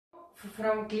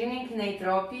from Clinic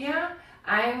Neitropia.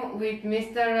 I'm with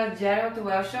Mr.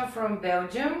 Westhoff from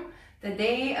Belgium.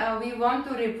 Today we want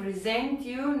to represent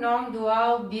you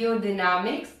Nondual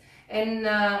Biodynamics and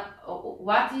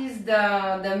what is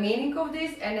the meaning of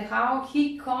this and how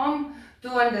he come to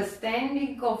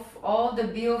understanding of all the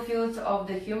biofields of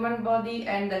the human body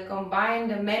and combine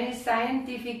the many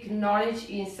scientific knowledge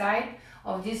inside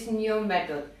of this new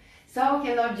method. So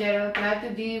hello Gerald, glad to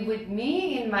be with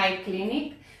me in my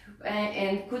clinic,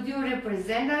 and could you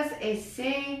represent us and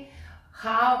say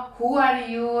who are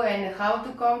you and how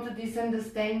to come to this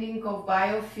understanding of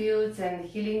biofields and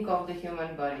healing of the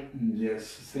human body?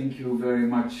 Yes, thank you very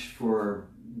much for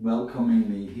welcoming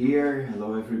me here.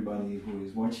 Hello everybody who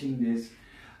is watching this.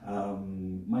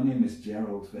 My name is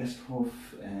Gerald Westhoff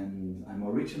and I'm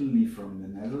originally from the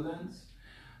Netherlands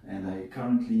and I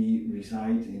currently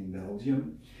reside in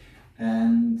Belgium.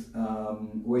 And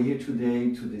we're here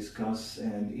today to discuss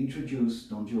and introduce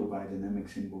Nondual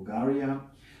Biodynamics in Bulgaria.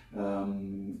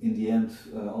 In the end,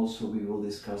 also we will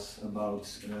discuss about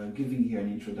giving here an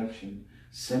introduction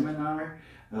seminar.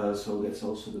 So that's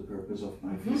also the purpose of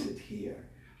my visit here.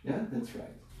 Yeah, that's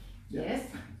right. Yeah. Yes.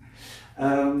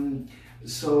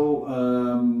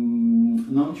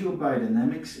 Non-dual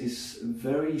biodynamics is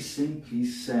very simply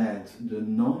said the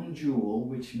non-dual,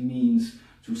 which means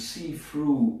to see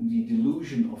through the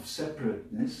delusion of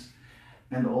separateness,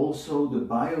 and also the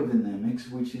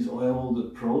biodynamics, which is all the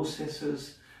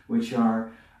processes which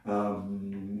are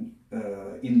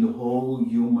in the whole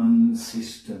human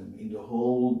system, in the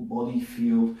whole body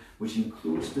field, which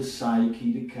includes the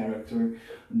psyche, the character,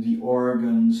 the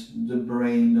organs, the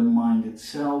brain, the mind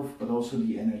itself, but also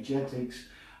the energetics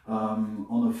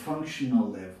on a functional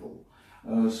level.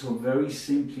 So very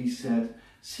simply said,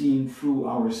 seeing through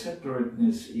our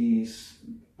separateness is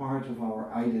part of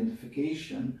our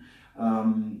identification.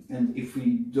 And if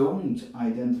we don't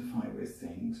identify with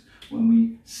things, when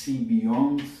we see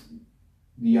beyond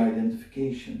the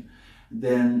identification,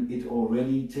 then it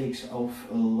already takes off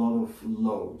a lot of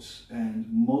loads. And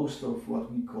most of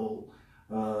what we call,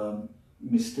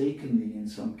 mistakenly in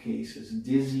some cases,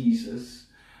 diseases,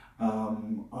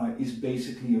 is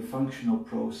basically a functional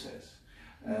process.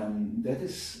 That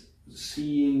is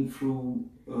seeing through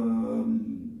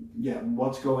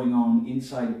what's going on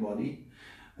inside the body,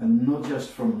 and not just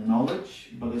from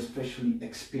knowledge, but especially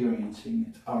experiencing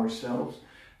it ourselves,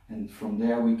 and from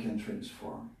there we can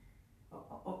transform.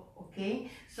 Okay,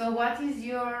 so what is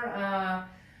your,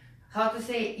 how to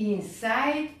say,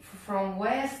 insight, from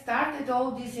where started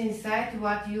all this insight,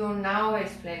 what you now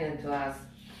explaining to us?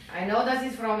 I know that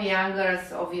is from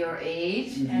youngers of your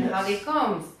age, and yes. How it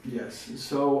comes. Yes,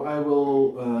 so I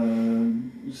will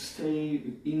stay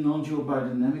in non-dual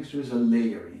biodynamics. There is a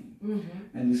layering.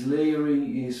 And this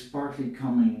layering is partly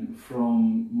coming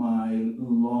from my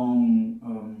long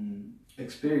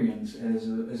experience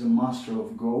as a master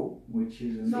of Go, which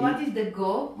is So what is the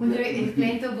Go? Could you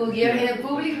explain to Bulgarian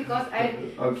public, because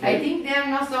I think they are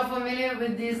not so familiar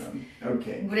with this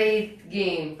great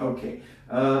game. Okay,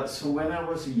 so when I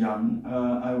was young,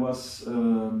 I was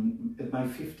at my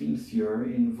 15th year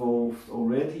involved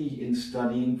already in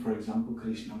studying, for example,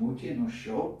 Krishnamurti and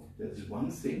Osho. That is one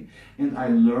thing, and I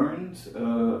learned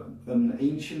an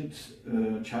ancient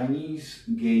Chinese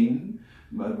game,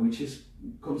 which is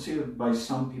considered by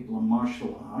some people a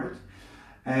martial art,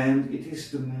 and it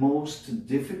is the most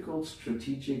difficult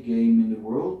strategic game in the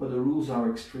world, but the rules are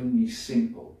extremely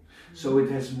simple. So it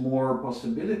has more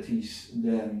possibilities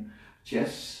than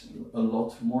chess. A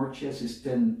lot more. Chess is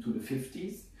 10 to the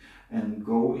 50th, and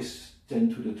Go is 10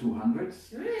 to the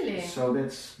 200th. Really? So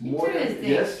that's more. Interesting.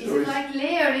 Yes, is it like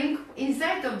layering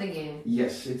inside of the game?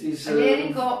 Yes, it is. A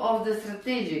layering of the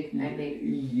strategic, I think.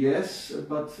 Yes,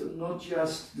 but not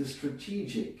just the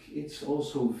strategic. It's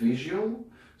also visual.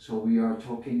 So we are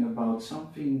talking about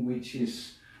something which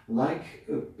is like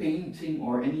a painting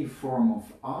or any form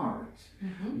of art.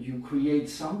 You create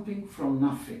something from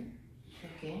nothing.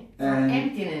 Okay. From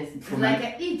emptiness. It's like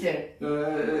an ether.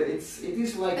 It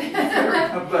is like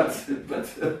ether,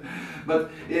 but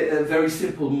a very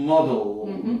simple model,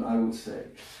 I would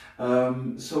say.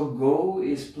 So Go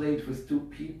is played with two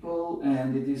people,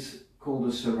 and it is called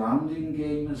a surrounding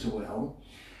game as well.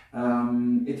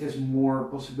 It has more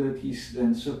possibilities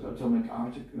than subatomic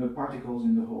particles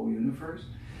in the whole universe.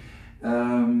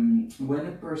 When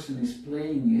a person is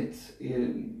playing it,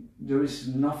 there is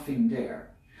nothing there.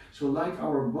 So like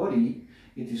our body,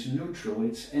 it is neutral,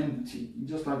 it's empty.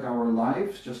 Just like our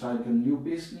lives, just like a new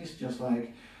business, just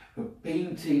like a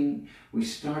painting, we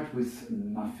start with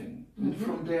nothing. And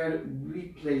from there we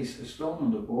place a stone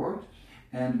on the board,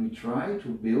 and we try to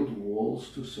build walls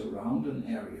to surround an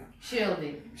area.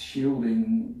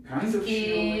 Shielding, kind of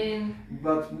shielding,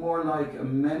 but more like a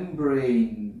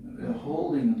membrane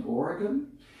holding an organ.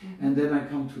 And then I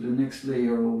come to the next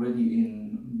layer already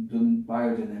in the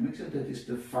biodynamics, and that is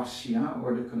the fascia,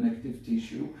 or the connective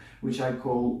tissue, which I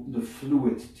call the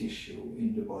fluid tissue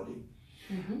in the body.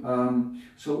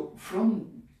 So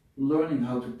from learning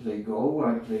how to play Go,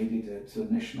 I played it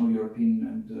at national, European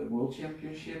and world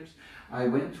championships. I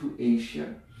went to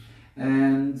Asia,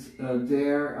 and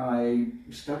there I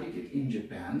studied it in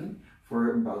Japan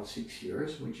for about 6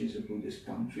 years, which is a Buddhist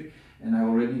country, and I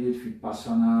already did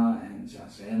Vipassana and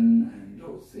Zazen and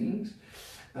those things.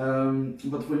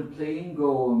 But when playing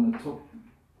Go on a top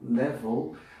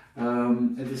level,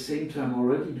 at the same time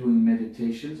already doing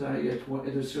meditations, I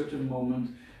at a certain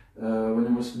moment, when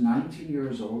I was 19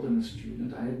 years old and a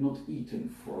student, I had not eaten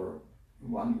for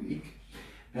 1 week.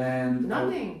 And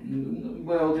nothing?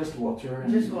 Well, just water.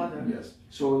 And, just water? Yes.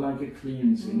 So like a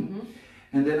cleansing.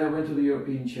 And then I went to the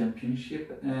European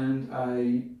Championship, and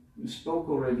I spoke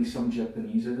already some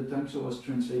Japanese at the time, so I was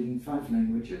translating 5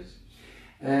 languages.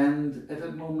 And at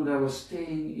that moment I was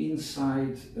staying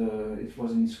inside, it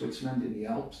was in Switzerland in the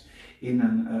Alps, in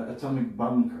an atomic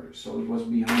bunker. So it was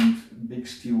behind big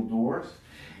steel doors.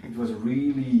 It was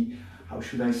really, how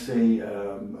should I say,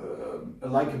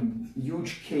 like a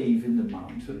huge cave in the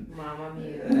mountain. Mamma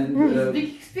mia. And, it's a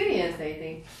big experience, I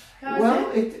think.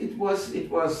 Well, it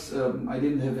was. I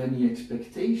didn't have any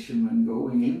expectation when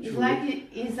going into it. It's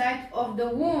like inside of the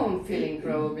womb feeling,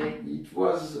 probably. It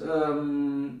was.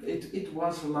 It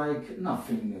was like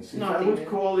nothingness. If I would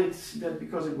call it that,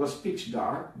 because it was pitch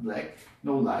dark, black,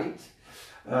 no light.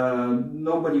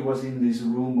 Nobody was in this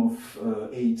room of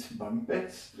 8 bunk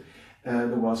beds.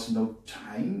 There was no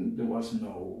time. There was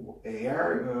no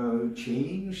air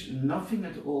change. Nothing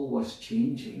at all was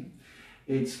changing.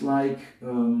 It's like,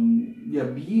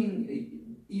 being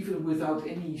even without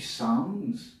any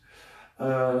sounds.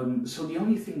 So the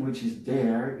only thing which is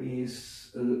there is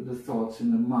the thoughts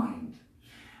in the mind.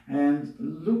 And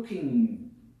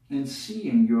looking and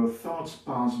seeing your thoughts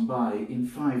pass by in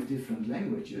 5 different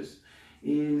languages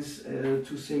is,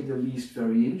 to say the least,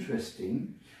 very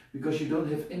interesting, because you don't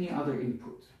have any other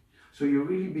input. So you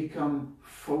really become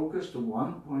focused,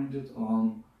 one-pointed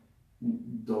on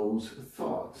those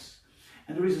thoughts.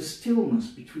 And there is a stillness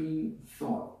between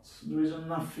thoughts. There is a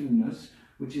nothingness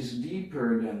which is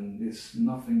deeper than this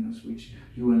nothingness which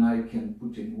you and I can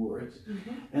put in words.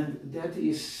 And that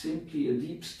is simply a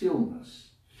deep stillness.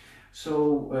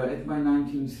 So at my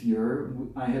 19th year,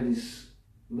 I had this,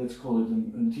 let's call it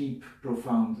a deep,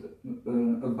 profound,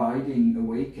 abiding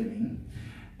awakening.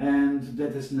 And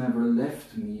that has never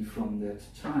left me from that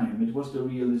time. It was the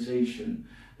realization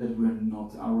that we're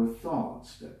not our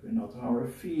thoughts, that we're not our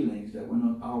feelings, that we're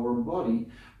not our body,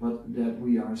 but that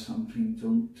we are something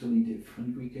totally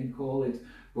different. We can call it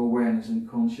awareness and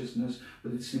consciousness,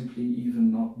 but it's simply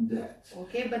even not that.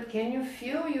 Okay, but can you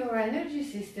feel your energy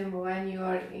system when you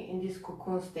are in this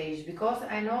cocoon stage? Because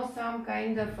I know some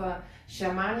kind of a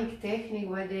shamanic technique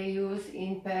where they use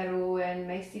in Peru and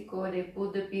Mexico. They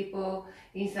put the people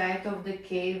inside of the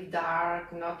cave,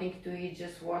 dark, nothing to eat,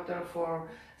 just water for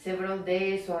several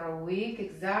days or a week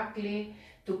exactly,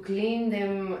 to clean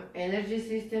them energy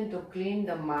system, to clean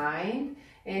the mind,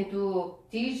 and to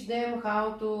teach them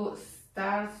how to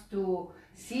start to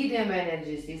see them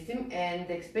energy system, and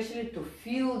especially to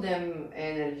feel them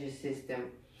energy system.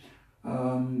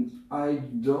 I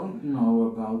don't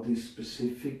know about this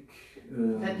specific.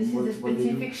 That this is a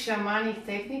specific shamanic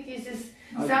technique. This is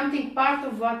something part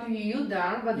of what you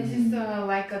done, but this is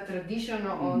like a tradition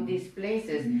on these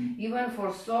places. Even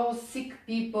for so sick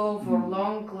people, for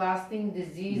long-lasting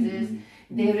diseases,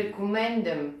 they recommend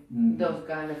them those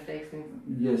kind of techniques.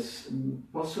 Yes,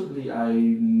 possibly. I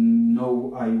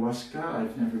know ayahuasca.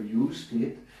 I've never used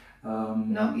it.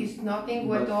 No, it's nothing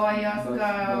with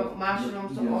ayahuasca,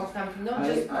 mushrooms or something. No,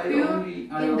 just pure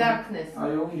in darkness.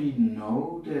 I only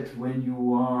know that when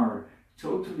you are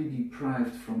totally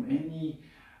deprived from any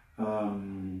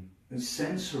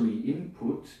sensory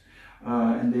input,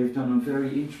 and they've done a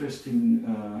very interesting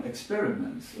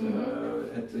experiment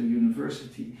at the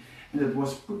university, and it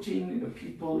was putting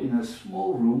people in a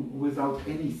small room without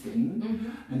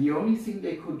anything, and the only thing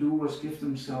they could do was give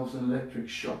themselves an electric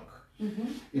shock.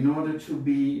 In order to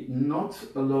be not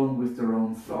alone with their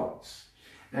own thoughts.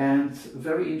 And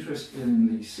very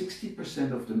interestingly,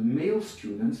 60% of the male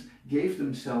students gave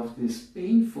themselves this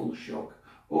painful shock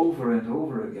over and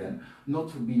over again, not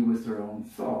to be with their own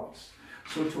thoughts.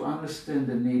 So to understand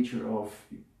the nature of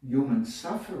human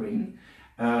suffering,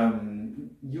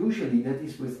 Usually that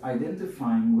is with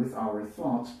identifying with our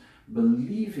thoughts,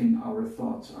 believing our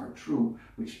thoughts are true,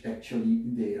 which actually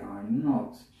they are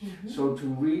not. So to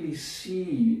really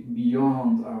see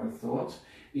beyond our thoughts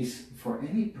is for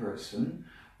any person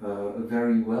a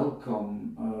very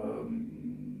welcome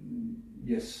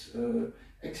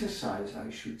exercise, I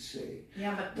should say.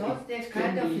 Yeah, but thoughts, they're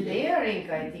kind of layering,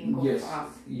 I think, of us.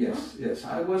 Yes.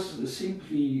 I was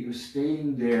simply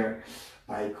staying there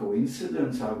by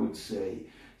coincidence, I would say.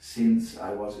 Since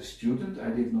I was a student, I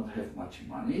did not have much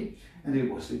money, and it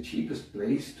was the cheapest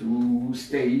place to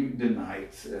stay the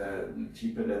night,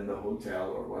 cheaper than the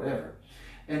hotel or whatever.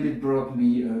 And it brought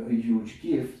me a huge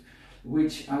gift,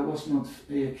 which I was not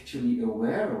actually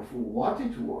aware of what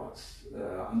it was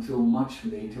until much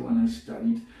later when I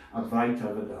studied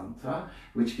Advaita Vedanta,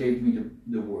 which gave me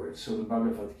the words. So the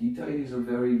Bhagavad Gita is a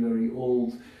very, very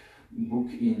old book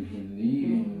in Hindi,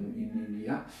 in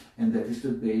India, and that is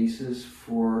the basis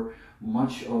for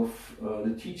much of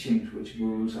the teachings which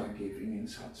gurus are giving in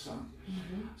satsang.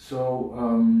 So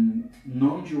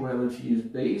non-duality is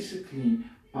basically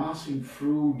passing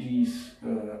through these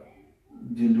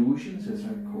delusions, as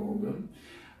I call them,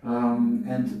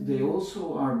 and they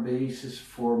also are basis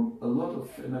for a lot of,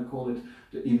 and I call it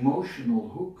the emotional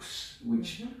hooks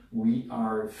which we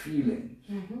are feeling.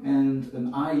 And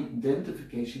an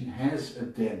identification has a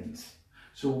dent.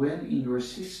 So when in your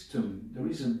system there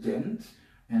is a dent,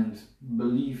 and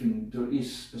believing there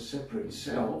is a separate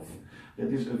self,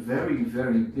 that is a very,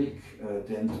 very big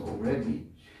dent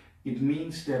already, it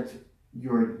means that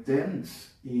your dent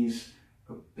is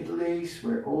a place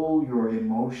where all your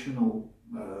emotional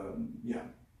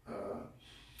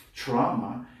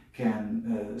trauma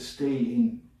can stay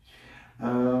in.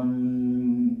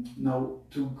 Now,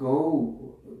 to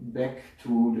go back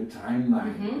to the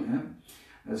timeline,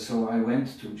 so I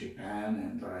went to Japan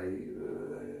and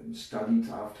I studied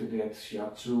after that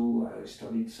shiatsu. I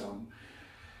studied some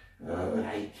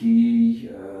Reiki,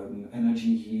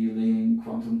 energy healing,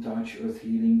 quantum touch, earth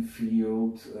healing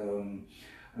field,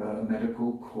 a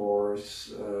medical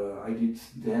course. I did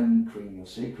then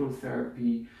craniosacral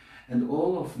therapy, and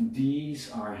all of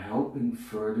these are helping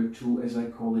further to, as I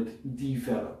call it,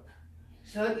 develop.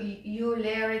 So you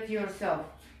layer it yourself?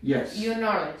 Yes. Your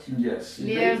knowledge? Yes.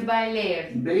 Layers by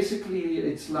layers? Basically,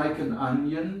 it's like an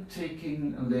onion,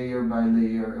 taking layer by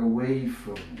layer away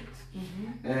from it.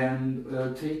 And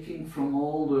taking from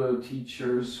all the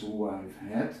teachers who I've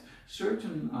had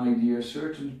certain ideas,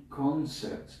 certain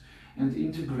concepts, and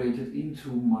integrate it into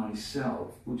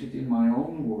myself, put it in my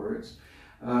own words,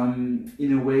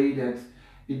 in a way that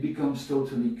it becomes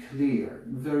totally clear,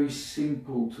 very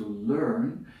simple to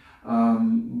learn,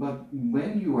 but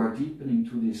when you are deepening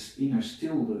to this inner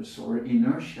stillness, or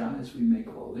inertia as we may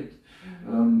call it,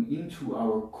 into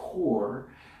our core,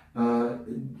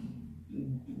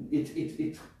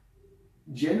 it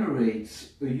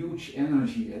generates a huge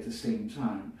energy at the same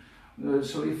time.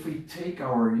 So if we take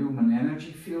our human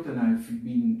energy field, and I've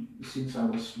been, since I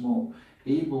was small,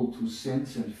 able to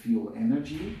sense and feel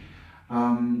energy,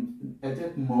 at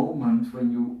that moment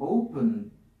when you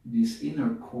open this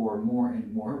inner core more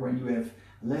and more, when you have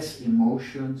less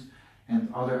emotions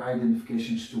and other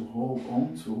identifications to hold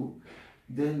on to,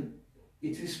 then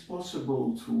it is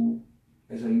possible to,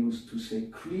 as I used to say,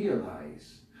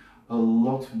 realize a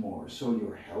lot more. So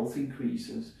your health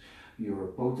increases, your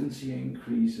potency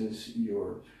increases,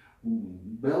 your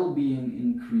well-being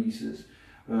increases,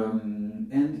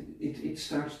 and it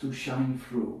starts to shine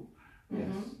through. Yes.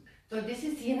 So this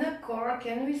is inner core.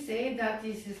 Can we say that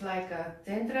this is like a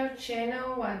central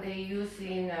channel, what they use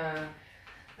in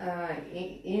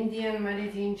Indian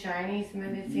medicine, Chinese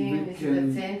medicine? Is it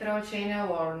the central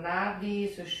channel, or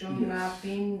Nadi, Sushumna,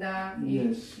 Pinda?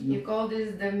 Yes. You call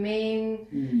this the main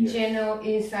channel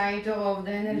inside of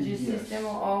the energy system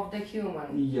of the human?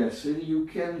 Yes, you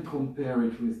can compare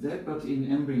it with that, but in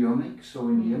embryonic, so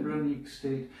in the embryonic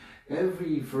state,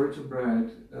 every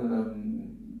vertebrate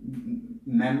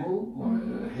mammal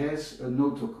has a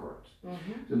notochord.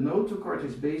 The notochord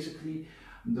is basically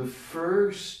the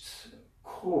first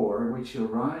core which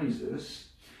arises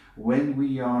when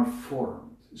we are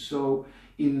formed. So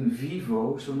in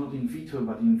vivo, so not in vitro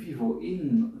but in vivo,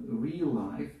 in real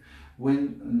life,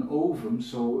 when an ovum,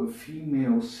 so a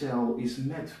female cell, is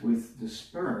met with the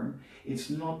sperm, it's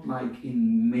not like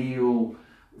in male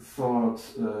thought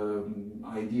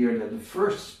idea that the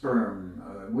first sperm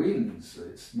wins.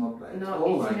 It's not like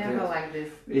never like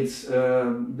this. It's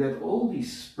that all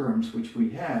these sperms which we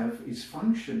have is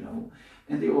functional,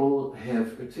 and they all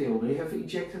have a tail. They have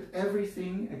ejected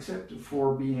everything except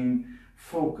for being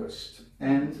focused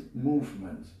and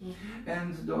movement.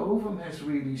 And the ovum has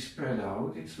really spread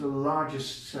out. It's the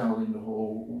largest cell in the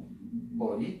whole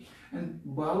body, and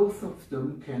both of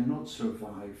them cannot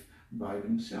survive by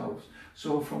themselves.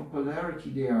 So from polarity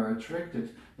they are attracted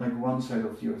like one side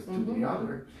of the earth to the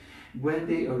other. When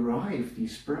they arrive,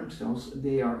 these sperm cells,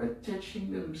 they are attaching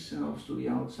themselves to the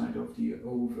outside of the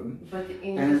ovum. But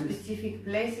in the specific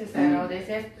places, I know they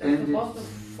said it's supposed to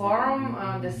form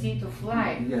the seed of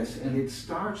life. Yes, and it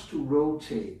starts to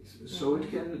rotate, so it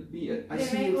can be.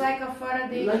 They make like a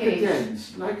Faraday like cage. A dance,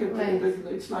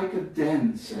 it's like a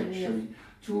dance actually.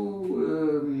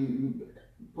 Two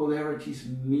polarities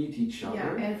meet each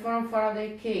other. Yeah, and form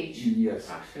Faraday cage. Yes,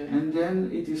 actually. And then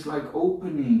it is like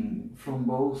opening from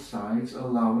both sides,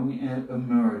 allowing a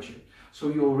merger. So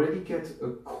you already get a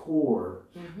core.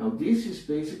 Now this is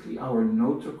basically our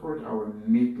notochord, our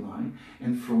midline,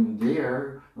 and from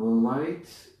there light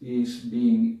is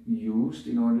being used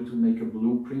in order to make a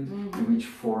blueprint in which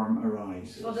form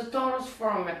arises. So the torus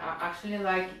form actually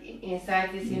like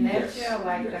inside is inertia,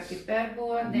 like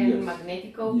hyperbola, then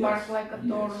magnetical part like a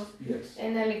torus,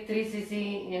 and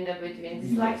electricity in the between.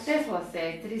 It's like Tesla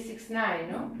said,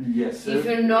 369, no? Yes. If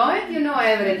you know it, you know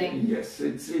everything. Yes,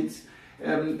 it's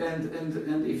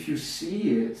and if you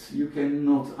see it, you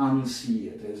cannot unsee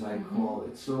it, as I call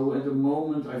it. So at the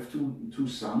moment, I have two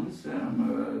sons.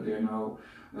 They're now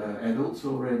adults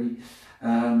already.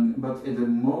 But at the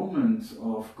moment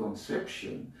of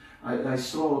conception, I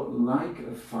saw like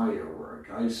a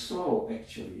firework. I saw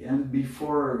actually, and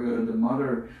before the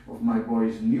mother of my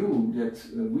boys knew that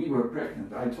we were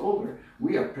pregnant, I told her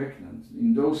we are pregnant.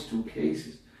 In those two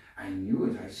cases, I knew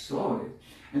it. I saw it.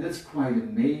 And that's quite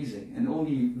amazing. And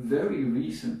only very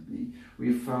recently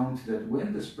we found that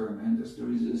when the sperm enters, there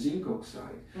is a zinc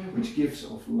oxide, which gives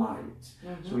off light.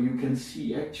 So you can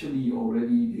see actually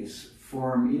already this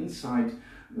form inside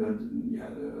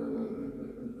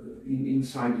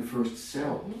inside the first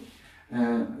cell.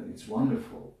 It's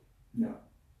wonderful. Yeah.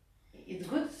 It's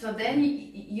good. So then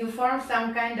you form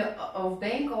some kind of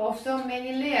bank of so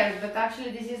many layers, but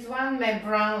actually this is one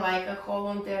membrane, like a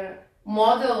whole entire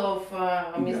model of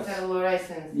Mr.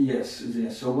 Lorenz. Yes.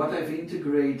 So what I've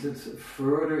integrated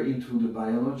further into the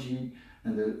biology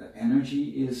and the energy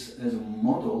is as a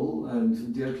model,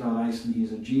 and Dirk Larijsen,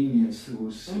 he's a genius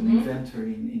who's an inventor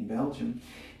in Belgium.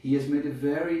 He has made a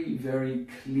very, very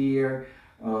clear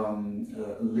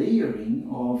layering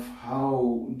of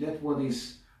how that what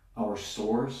is our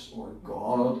source or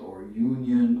God or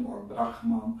union or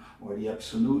Brahman or the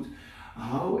Absolute,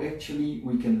 how actually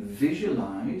we can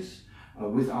visualize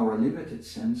with our limited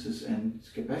senses and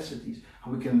capacities,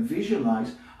 how we can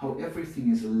visualize how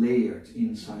everything is layered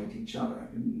inside each other,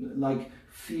 like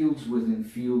fields within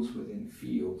fields within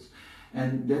fields.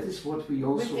 And that is what we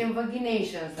also... With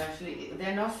invaginations, actually,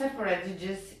 they're not separate,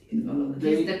 just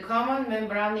the common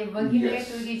membrane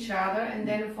invaginate with each other and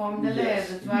then form the layers.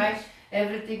 That's why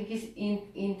everything is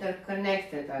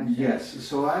interconnected, actually. Yes,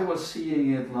 so I was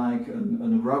seeing it like a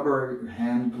rubber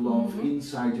hand glove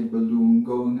inside a balloon,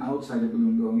 going outside the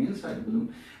balloon, going inside the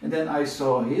balloon. And then I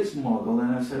saw his model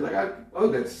and I said, like,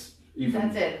 oh, that's even...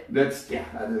 That's it. That's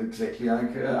exactly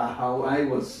like how I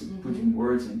was putting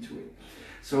words into it.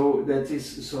 So that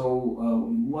is,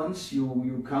 once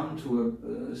you come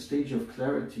to a stage of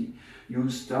clarity, you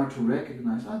start to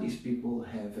recognize, these people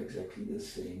have exactly the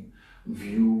same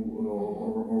view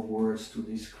or words to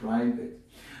describe it.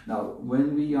 Now,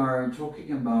 when we are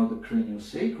talking about the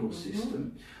craniosacral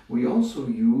system, we also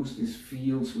use these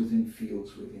fields within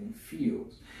fields within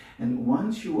fields. And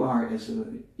once you are as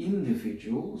an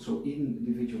individual, so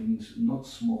individual means not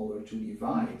smaller to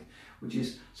divide, which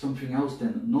is something else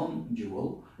than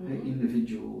non-dual.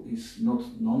 Individual is not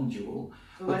non-dual.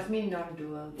 So what means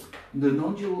non-dual? The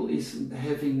non-dual is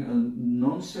having a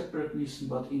non-separateness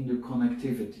but in the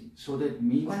connectivity. So that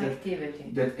means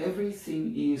that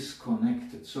everything is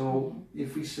connected. So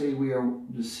if we say we are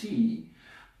the sea,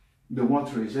 the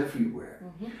water is everywhere.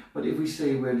 But if we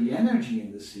say we're the energy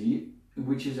in the sea,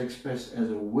 which is expressed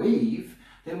as a wave,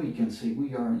 then we can say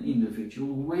we are an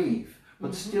individual wave,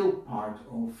 but still part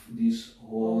of this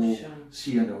whole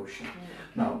sea and ocean.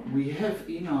 Now, we have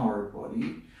in our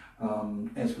body,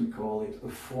 as we call it, a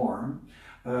form.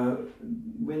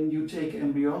 When you take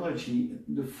embryology,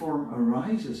 the form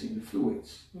arises in the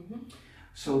fluids.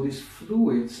 So these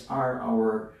fluids are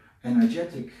our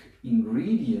energetic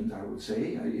ingredient, I would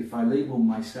say. If I label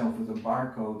myself with a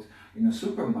barcode in a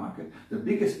supermarket, the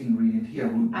biggest ingredient here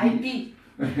would be...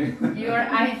 IP. You're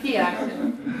IP,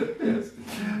 actually. Yes.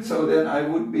 So then I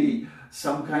would be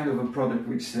some kind of a product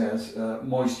which says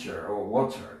moisture or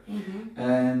water.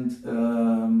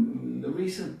 And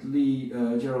recently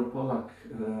Gerald Pollack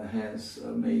has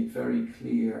made very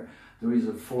clear there is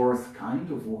a fourth kind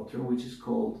of water which is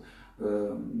called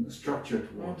structured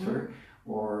water,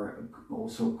 or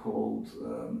also called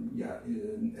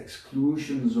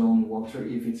exclusion zone water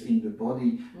if it's in the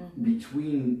body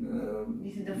between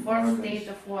this is the fourth state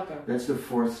of water. That's the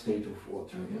fourth state of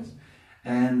water, yes.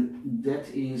 And that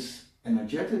is,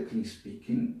 energetically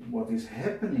speaking, what is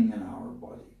happening in our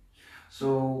body.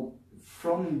 So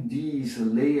from these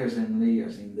layers and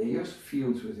layers and layers,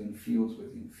 fields within fields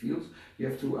within fields, you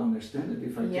have to understand that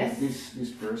if I take this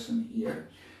person here,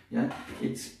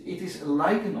 it is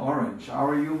like an orange.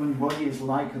 Our human body is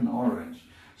like an orange.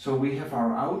 So we have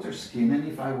our outer skin, and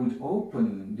if I would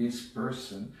open this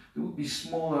person, there would be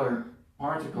smaller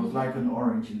particles like an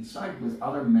orange inside with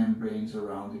other membranes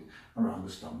around it, around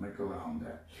the stomach, around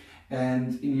there.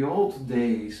 And in the old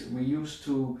days, we used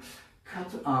to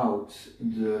cut out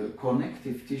the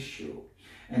connective tissue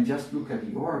and just look at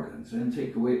the organs and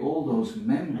take away all those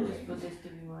membranes.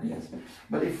 Yes.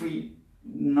 But if we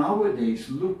nowadays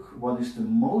look what is the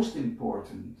most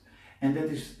important, and that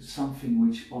is something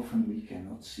which often we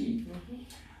cannot see.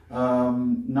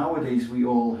 Nowadays we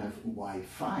all have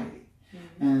Wi-Fi,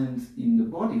 and in the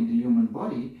body, the human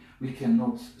body, we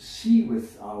cannot see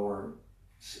with our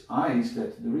eyes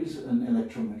that there is an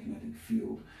electromagnetic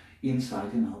field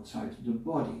inside and outside the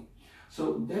body.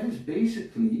 So that is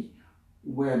basically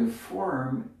where the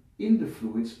form in the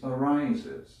fluids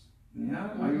arises. Yeah,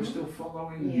 are you still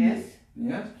following me? Yes.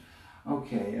 Yes?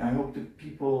 Okay, I hope the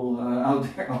people out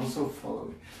there also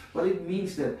follow it. But it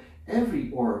means that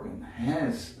every organ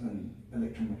has an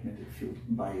electromagnetic field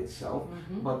by itself,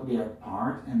 but they are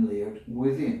part and layered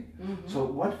within. So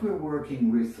what we're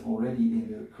working with already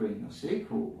in the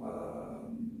craniosacral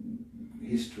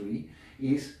history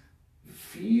is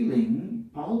feeling,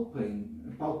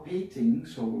 palpating,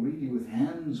 so really with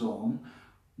hands on,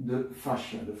 the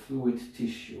fascia, the fluid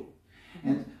tissue.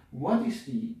 And what is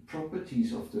the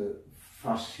properties of the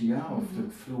fascia, of the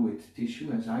fluid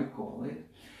tissue, as I call it?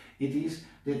 It is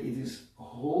that it is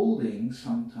holding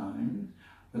sometimes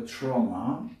a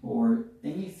trauma or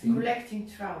anything. Collecting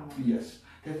trauma. Yes,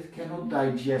 that it cannot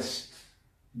digest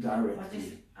directly. What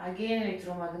is again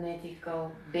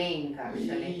electromagnetical being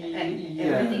actually?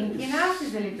 Yes. Everything in us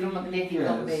is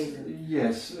electromagnetical based.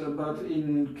 Yes, but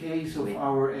in case of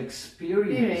our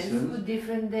experience with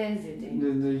different density.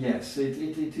 Yes,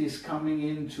 it is coming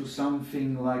into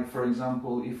something like, for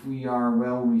example, if we are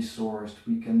well resourced,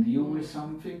 we can deal with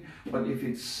something, but if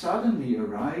it suddenly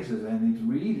arises and it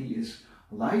really is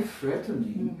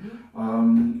life-threatening,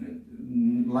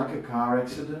 like a car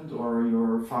accident, or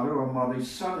your father or mother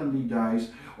suddenly dies,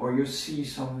 or you see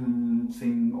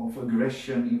something of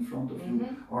aggression in front of you,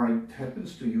 or it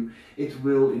happens to you, it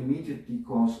will immediately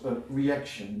cause a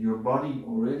reaction. Your body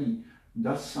already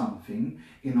does something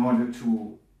in order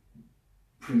to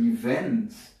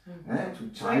prevent, to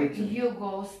tighten. You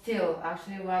go still,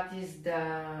 actually, what is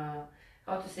the,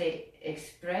 how to say,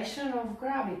 expression of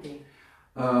gravity?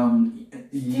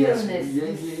 Yes,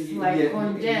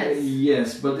 condensed.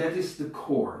 yes, but that is the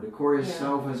core. The core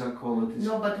itself, as I call it, is.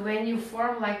 No, but when you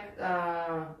form like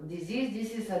disease,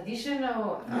 this is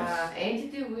additional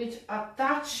entity which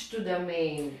attached to the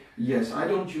main. Yes, I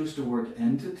don't use the word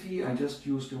entity. I just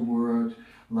use the word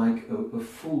like a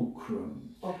fulcrum.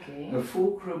 Okay. A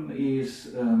fulcrum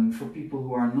is, for people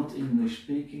who are not English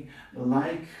speaking,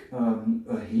 like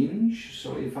a hinge.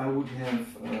 So if I would have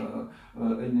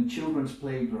in a children's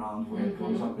playground where it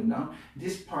goes up and down,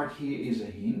 this part here is a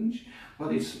hinge,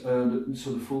 but it's so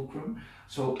the fulcrum.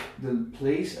 So the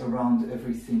place around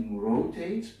everything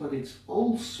rotates, but it's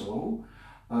also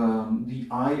the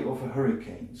eye of a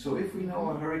hurricane. So if we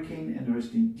know a hurricane and there is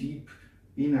the deep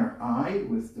inner eye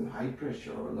with the high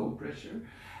pressure or low pressure,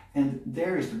 and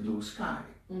there is the blue sky.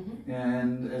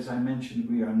 And as I mentioned,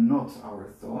 we are not our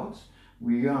thoughts,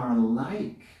 we are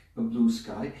like a blue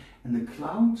sky, and the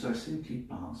clouds are simply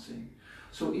passing.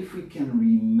 So if we can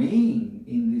remain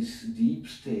in this deep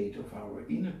state of our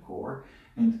inner core,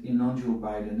 and in Nondual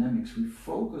Biodynamics we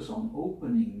focus on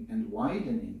opening and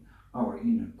widening our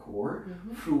inner core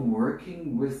through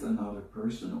working with another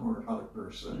person or other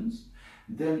persons,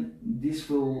 then this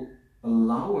will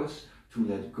allow us to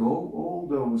let go all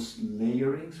those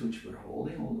layerings which we're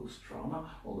holding, all those trauma,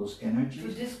 all those energies.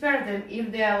 To disperse them,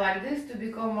 if they are like this, to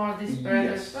become more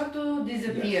dispersed, or to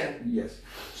disappear. Yes.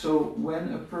 So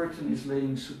when a person is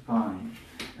laying supine,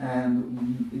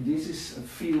 and this is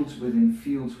fields within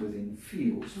fields within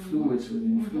fields, fluids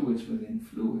within fluids within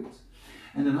fluids,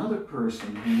 and another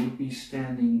person who would be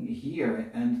standing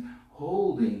here and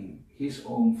holding his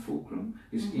own fulcrum,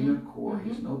 his inner core,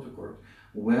 his notochord,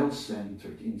 well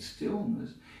centered in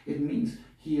stillness, it means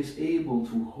he is able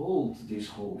to hold this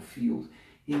whole field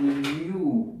in a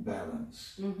new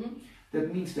balance.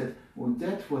 That means that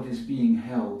what is being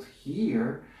held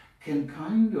here can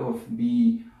kind of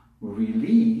be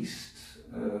released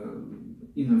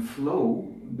in a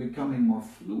flow, becoming more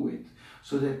fluid,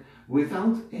 so that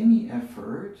without any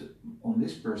effort on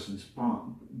this person's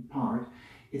part,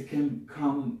 it can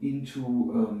come into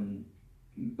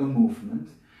a movement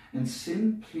and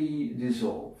simply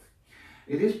dissolve.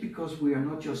 It is because we are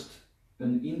not just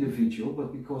an individual,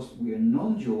 but because we are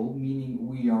non-dual, meaning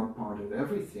we are part of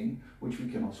everything, which we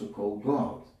can also call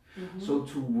God. So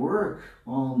to work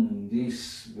on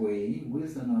this way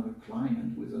with another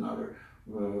client, with another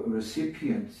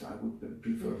recipient, I would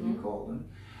preferably call them,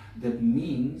 that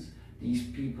means these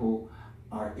people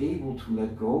are able to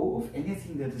let go of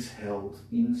anything that is held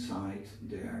inside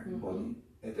their body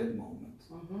at that moment.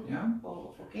 Yeah?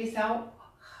 Oh, okay, so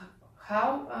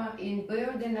how in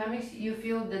biodynamics you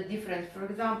feel the difference? For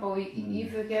example, if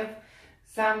you have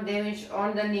some damage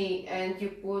on the knee and you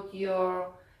put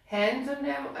your hands on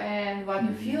them, and what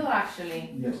you feel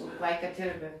actually, like a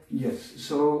therapist. Yes,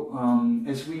 so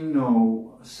as we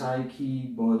know, psyche,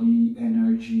 body,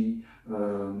 energy,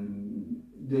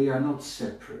 they are not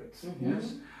separate.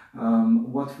 Yes.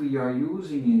 What we are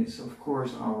using is, of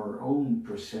course, our own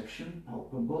perception,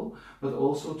 palpable, but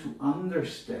also to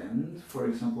understand, for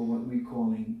example, what we're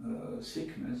calling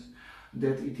sickness,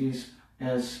 that it is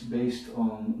as based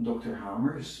on Dr.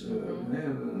 Hamer's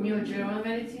New German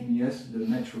medicine. Yes, the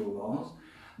natural laws,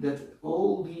 that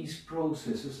all these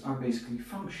processes are basically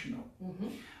functional.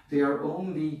 They are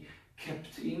only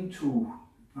kept into,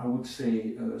 I would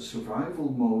say,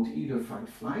 survival mode, either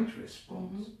fight-flight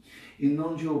response. In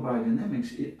Nondual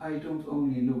Biodynamics, I don't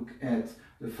only look at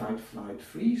the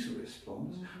fight-flight-freeze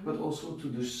response, but also to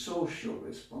the social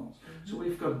response. So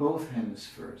we've got both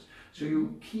hemispheres. So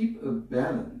you keep a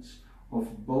balance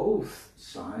of both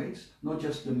sides, not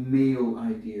just the male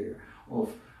idea of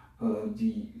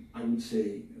I would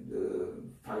say, the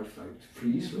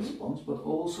fight-flight-freeze response, but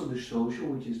also the social,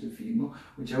 which is the female,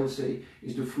 which I would say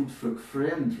is the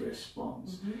food-fuck-friend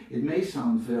response. It may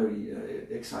sound very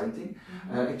exciting.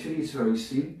 Actually, it's very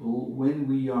simple. When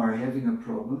we are having a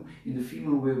problem, in the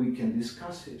female way we can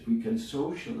discuss it, we can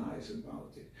socialize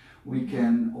about it. We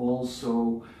can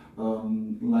also,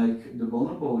 like the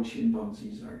bonobo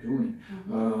chimpanzees are doing,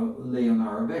 lay on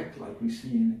our back, like we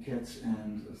see in the cats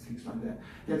and things like that.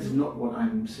 That's not what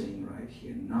I'm saying right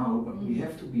here now, but we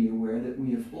have to be aware that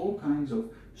we have all kinds of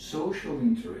social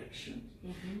interactions.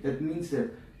 That means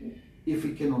that if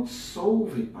we cannot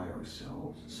solve it by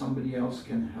ourselves, somebody else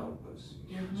can help us.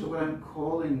 So what I'm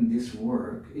calling this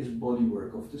work is body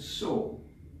work of the soul.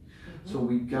 So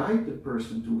we guide the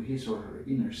person to his or her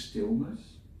inner stillness,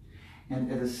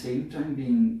 and at the same time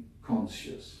being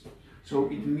conscious. So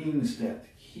it means that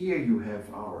here you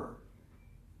have our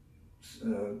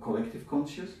collective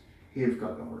conscious, here you've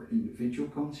got our individual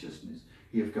consciousness,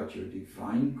 here you've got your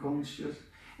divine conscious,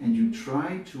 and you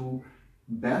try to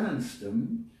balance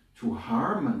them, to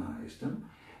harmonize them.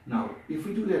 Now, if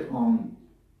we do that on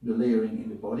the layering in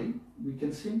the body, we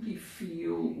can simply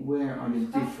feel where are the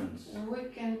differences. We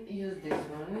can use this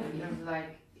one. It's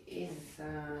like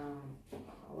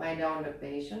lie down the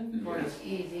patient, for it's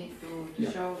easy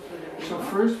to show to the people.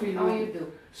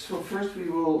 So first we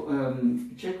will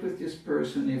check with this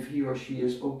person if he or she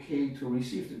is okay to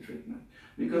receive the treatment.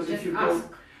 Because if you go,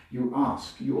 you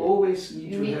ask. You always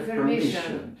need to have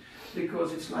permission.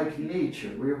 Because it's like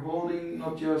nature. We're holding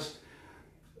not just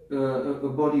a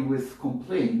body with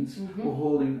complaints, we're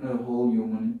holding a whole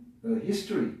human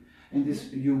history. And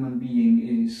this human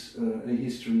being is a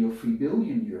history of 3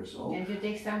 billion years old. And you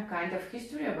take some kind of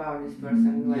history about this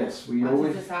person. Like yes, we what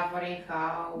always. Is the suffering?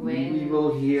 How? When? We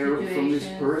will hear from this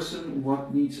person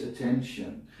what needs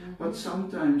attention. But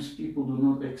sometimes people do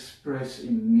not express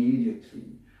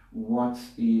immediately what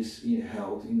is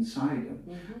held inside them.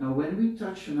 Now, when we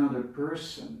touch another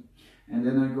person, and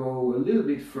then I go a little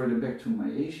bit further back to my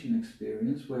Asian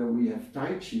experience, where we have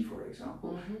Tai Chi, for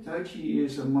example. Tai Chi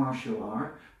is a martial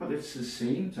art, but at the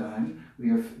same time we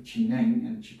have Qineng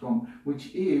and Qigong,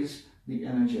 which is the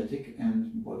energetic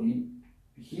and body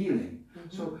healing.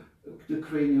 So the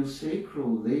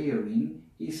craniosacral layering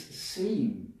is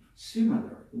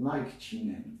similar, like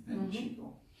Qineng and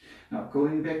Qigong. Now,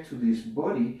 going back to this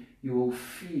body, you will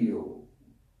feel,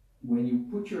 when you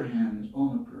put your hands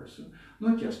on a person,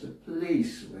 not just the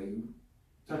place where you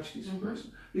touch this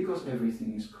person, because everything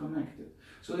is connected.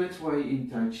 So that's why in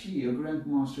Tai Chi, a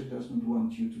grandmaster doesn't want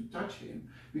you to touch him,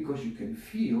 because you can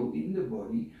feel in the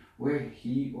body where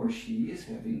he or she is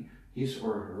having his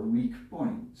or her weak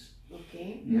points.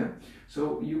 Okay. Yeah.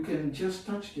 So you can just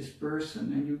touch this person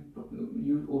and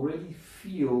you already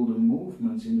feel the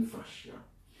movements in the fascia.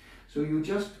 So you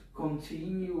just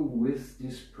continue with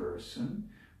this person,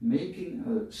 making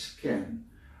a scan.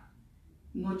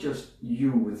 Not just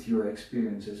you with your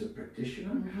experience as a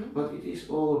practitioner, but it is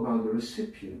all about the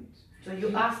recipient. So you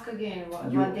ask again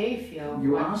what they feel.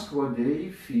 You ask what they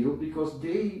feel, because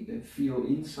they feel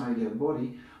inside their body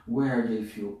where they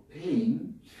feel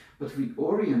pain, but we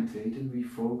orientate and we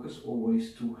focus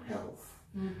always to health.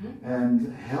 And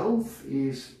health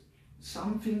is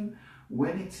something,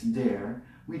 when it's there,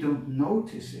 we don't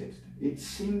notice it. It's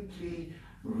simply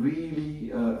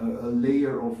really a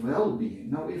layer of well-being.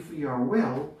 Now, if we are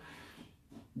well,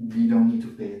 we don't need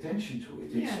to pay attention to it.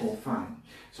 It's all fine.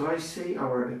 So I say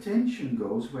our attention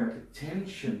goes where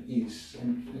attention is,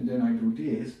 and then I do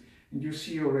this, and you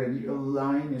see already a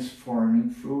line is forming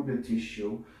through the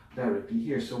tissue directly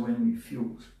here. So when we feel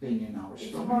pain in our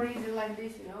stomach, it's more easy like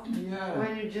this, you know. Yeah.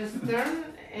 When you just turn,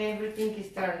 everything is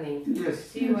turning. Yes.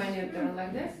 See, when you turn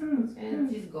like this,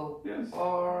 and just go,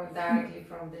 or directly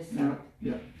from this side.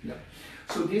 Yeah.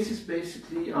 So this is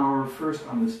basically our first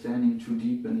understanding, to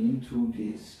deepen into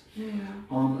this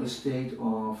on a state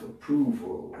of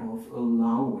approval, of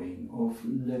allowing, of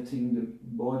letting the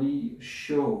body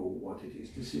show what it is,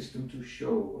 the system to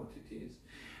show what it is.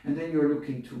 And then you're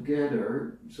looking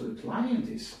together, so the client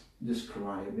is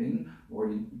describing, or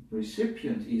the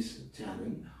recipient is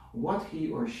telling, what he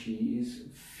or she is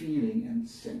feeling and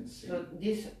sensing. So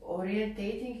this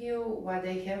orientating you, what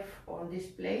they have on this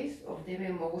place of their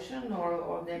emotion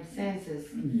or their senses,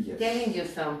 telling you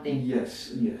something.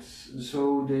 Yes.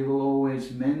 So they will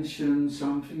always mention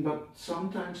something, but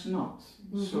sometimes not.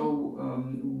 So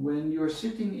when you're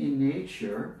sitting in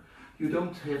nature, you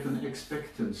don't have an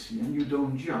expectancy and you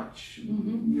don't judge.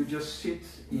 You just sit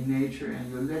in nature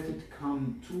and you let it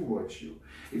come towards you.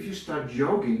 If you start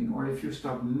jogging, or if you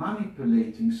start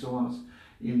manipulating, so as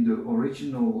in the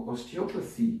original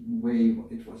osteopathy way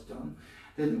it was done,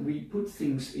 then we put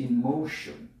things in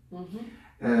motion.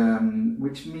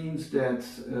 Which means that,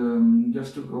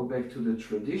 just to go back to the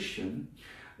tradition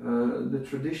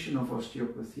of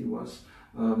osteopathy was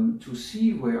to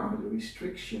see where are the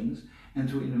restrictions, and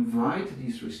to invite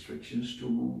these restrictions to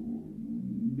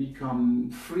become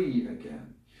free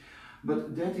again.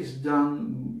 But that is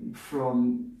done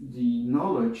from the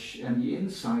knowledge and the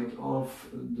insight of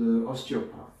the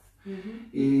osteopath.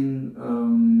 In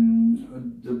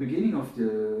the beginning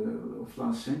of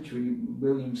last century,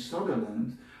 William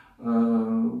Sutherland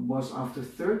was, after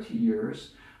 30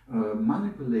 years,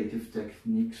 manipulative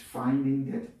techniques,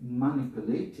 finding that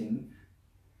manipulating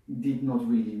did not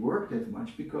really work that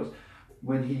much, because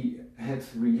when he had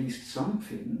released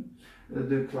something,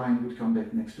 the client would come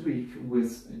back next week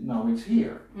with, now it's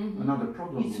here, another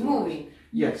problem. It's moving.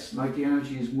 Yes, like the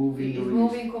energy is moving. It's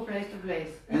moving from place to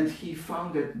place. And he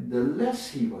found that the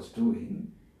less he was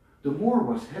doing, the more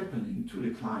was happening to the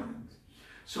client.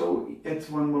 So at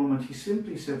one moment he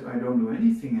simply said, I don't do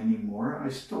anything anymore, I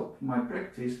stop my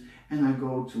practice and I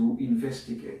go to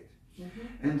investigate.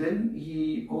 And then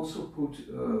he also put,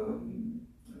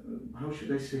 how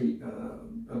should I say,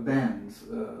 a band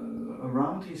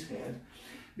around his head,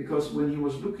 because when he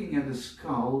was looking at the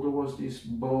skull, there was this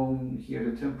bone here,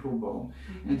 the temporal bone,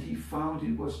 and he found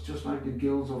it was just like the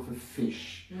gills of a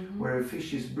fish, where a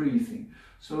fish is breathing.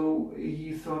 So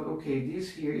he thought, okay,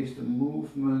 this here is the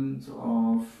movement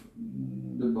of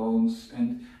the bones,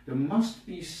 and there must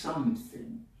be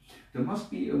something, there must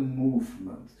be a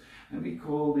movement. And we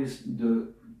call this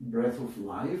the breath of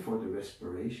life, or the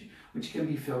respiration, which can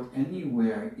be felt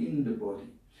anywhere in the body.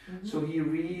 So he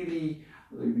really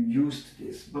used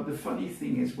this. But the funny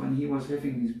thing is, when he was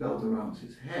having this belt around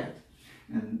his head,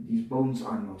 and these bones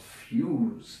are not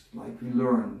fused like we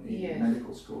learn in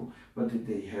medical school, but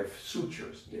they have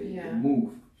sutures, they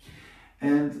move.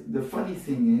 And the funny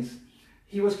thing is,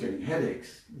 he was getting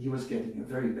headaches, he was getting a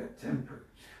very bad temper.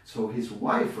 So his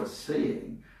wife was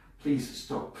saying, please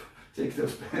stop, take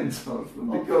those pants off,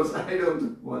 because I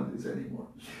don't want this anymore.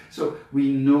 So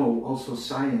we know, also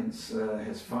science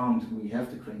has found, we have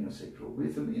the craniosacral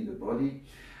rhythm in the body,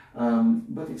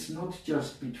 but it's not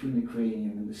just between the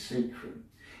cranium and the sacrum.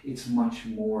 It's much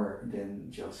more than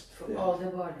just for that. all the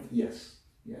body. Yes.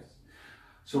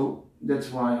 So that's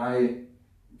why I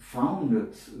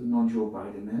founded Nondual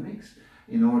Biodynamics.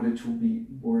 in order to be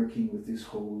working with this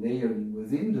whole layering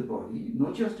within the body,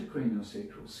 not just the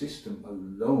craniosacral system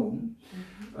alone,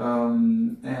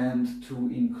 and to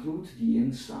include the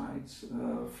insights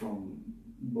from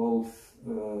both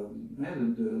the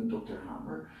Dr.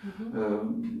 Hammer,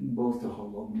 both the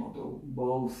Holland model,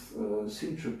 both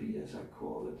Neitropia, as I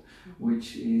call it,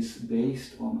 which is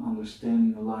based on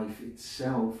understanding life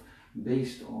itself,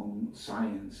 based on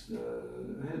science,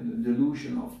 the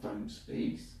delusion of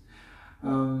time-space.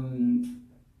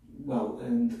 Well,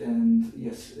 and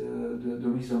yes,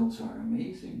 the results are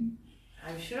amazing.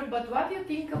 I'm sure, but what do you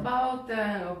think about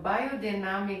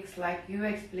biodynamics, like you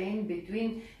explained,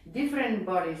 between different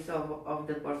bodies of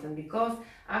the person? Because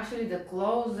actually the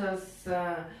closest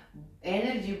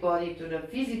energy body to the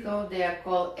physical, they are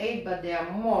called 8, but they are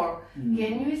more.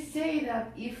 Can you say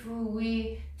that if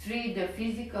we treat the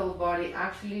physical body,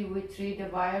 actually we treat the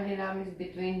biodynamics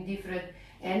between different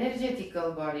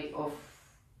energetical body of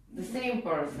the same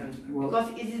person? Well, because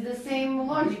it is the same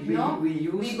logic, no?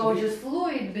 We go just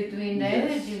fluid between the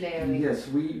energy layering. Yes,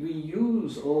 we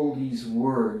use all these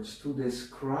words to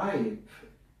describe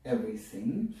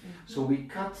everything. So we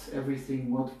cut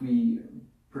everything what we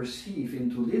perceive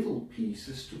into little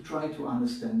pieces to try to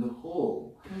understand the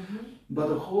whole. But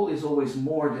the whole is always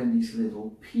more than these little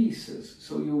pieces.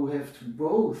 So you have to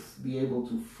both be able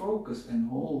to focus and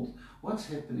hold what's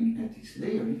happening at this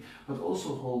layering, but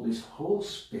also hold this whole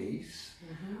space,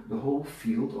 the whole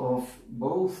field of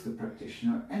both the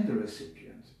practitioner and the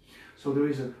recipient. So there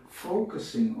is a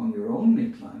focusing on your own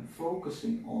midline,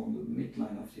 focusing on the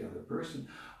midline of the other person,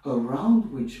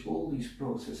 around which all these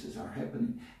processes are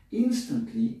happening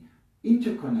instantly,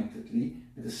 interconnectedly,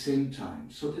 at the same time.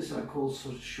 So this I call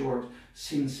so short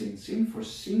SYN, SYN, SYN, for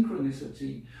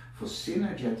synchronicity, for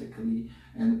synergetically,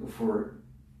 and for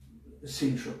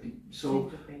syntropy.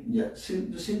 So yeah,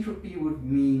 the syntropy would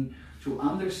mean to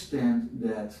understand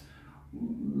that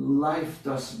life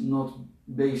does not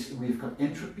base, we've got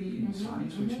entropy in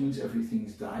science, which means everything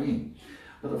is dying.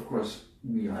 But of course,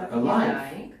 we are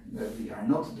alive. We are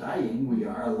not dying, we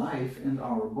are alive, and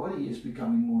our body is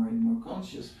becoming more and more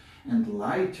conscious and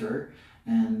lighter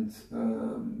and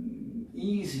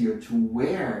easier to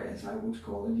wear, as I would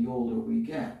call it, the older we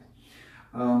get.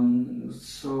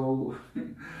 So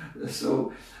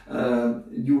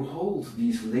you hold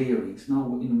these layerings.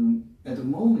 Now, at the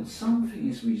moment something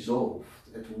is resolved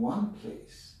at one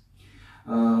place,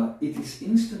 it is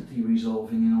instantly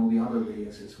resolving in all the other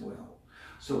layers as well.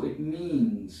 So it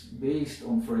means, based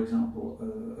on, for example,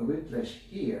 a whiplash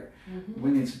here,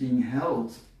 when it's being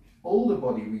held, all the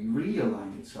body will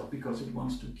realign itself because it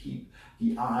wants to keep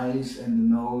the eyes and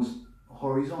the nose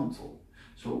horizontal.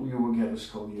 So you will get a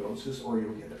scoliosis or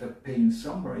you'll get a pain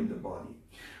somewhere in the body.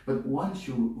 But once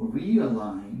you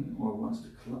realign, or once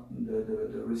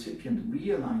the recipient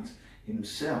realigns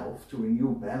himself to a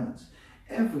new balance,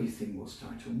 everything will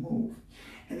start to move.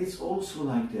 And it's also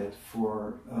like that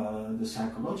for the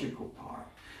psychological part,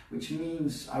 which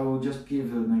means, I will just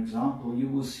give an example. You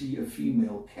will see a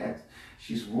female cat.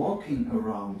 She's walking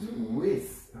around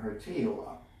with her tail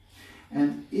up.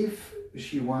 And if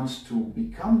she wants to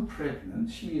become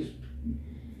pregnant, she is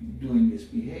doing this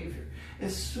behavior.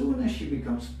 As soon as she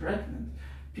becomes pregnant,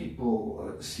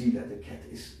 people see that the cat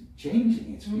is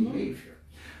changing its behavior.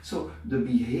 So the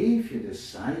behavior, the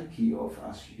psyche of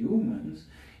us humans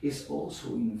is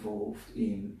also involved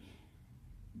in,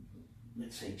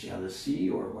 let's say, jealousy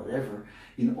or whatever,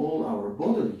 in all our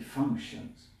bodily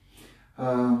functions.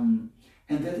 And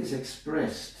that is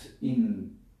expressed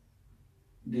in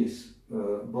this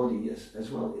body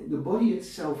as well. The body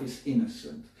itself is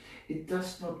innocent. It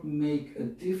does not make a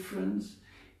difference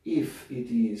if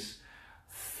it is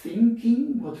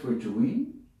thinking what we're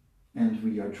doing, and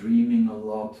we are dreaming a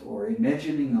lot or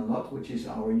imagining a lot, which is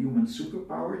our human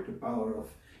superpower, the power of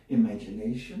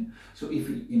imagination. So if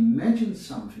we imagine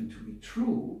something to be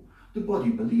true, the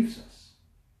body believes us.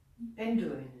 And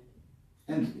doing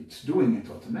it. And it's doing it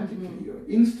automatically or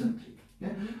instantly.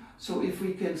 Yeah? So if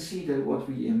we can see that what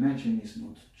we imagine is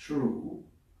not true,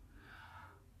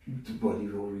 the body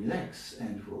will relax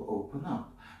and will open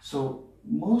up. So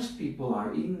most people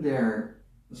are in their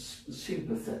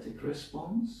sympathetic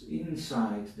response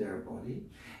inside their body,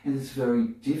 and it's very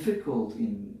difficult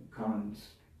in current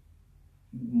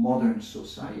modern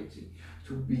society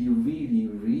to be really,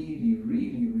 really,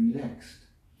 really relaxed,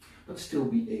 but still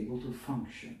be able to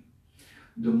function.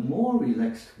 The more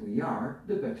relaxed we are,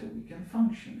 the better we can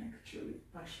function, actually.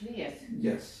 Actually, yes.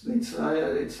 Yes,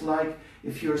 it's like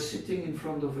if you're sitting in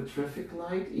front of a traffic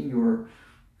light in your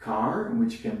car,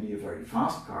 which can be a very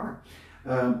fast car,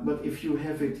 But if you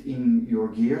have it in your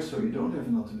gear, so you don't have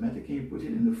an automatic, and you put it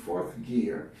in the 4th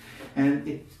gear, and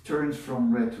it turns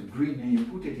from red to green, and you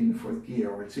put it in the 4th gear,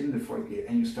 or it's in the 4th gear,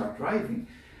 and you start driving,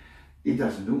 it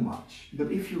doesn't do much.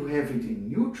 But if you have it in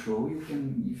neutral, you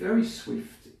can be very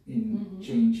swift in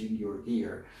changing your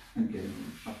gear and getting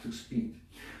up to speed.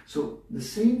 So the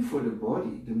same for the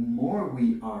body. The more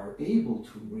we are able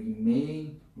to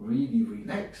remain really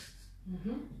relaxed,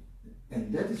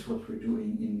 and that is what we're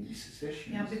doing in these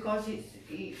sessions. Yeah, because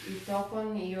it's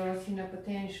often you're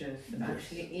synapotentious,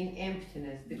 actually in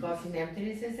emptiness, because in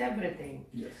emptiness is everything.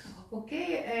 Yes.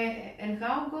 Okay, and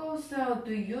how goes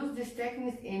to use these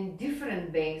techniques in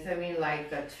different beings? I mean,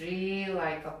 like a tree,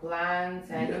 like a plants,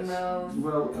 animals? Yes.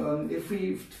 Well, if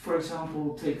we, for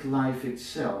example, take life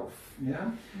itself,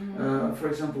 yeah? For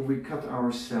example, we cut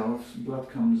ourselves, blood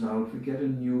comes out, we get a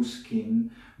new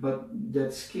skin, but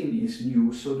that skin is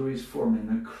new, so there is forming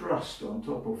a crust on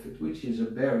top of it, which is a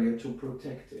barrier to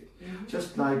protect it.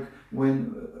 Just like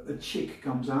when a chick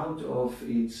comes out of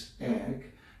its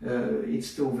egg, it's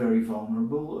still very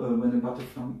vulnerable when a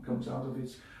butterfly comes out of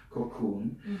its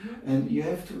cocoon. And you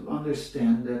have to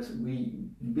understand that we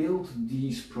build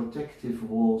these protective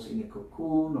walls in a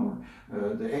cocoon or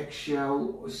the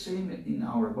eggshell, same in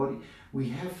our body. We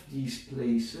have these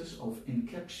places of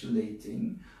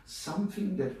encapsulating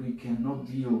something that we cannot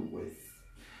deal with.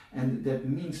 And that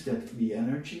means that the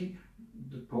energy,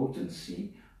 the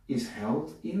potency, is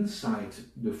held inside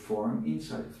the form,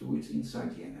 inside the fluids,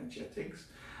 inside the energetics.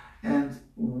 And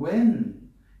when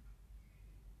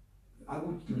I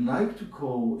would like to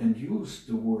call and use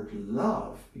the word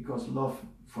love, because love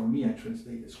for me I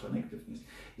translate as connectiveness.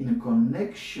 In a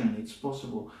connection it's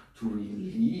possible to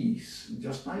release,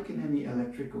 just like in any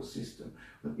electrical system,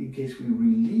 but in case we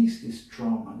release this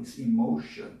trauma, this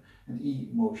emotion, and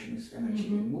emotion is energy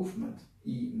and movement,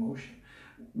 emotion.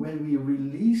 When we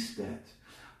release that,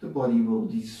 the body will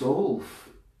dissolve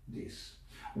this.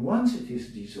 Once it is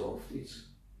dissolved, it's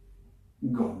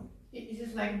gone. It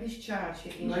is like discharge.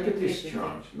 Like a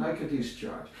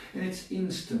discharge, and it's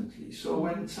instantly. So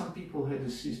when some people had a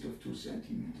cyst of 2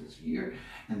 centimeters here,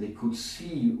 and they could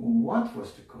see what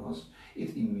was the cause,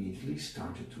 it immediately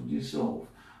started to dissolve.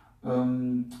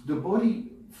 The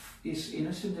body is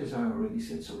innocent, as I already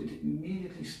said, so it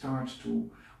immediately starts to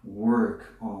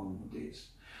work on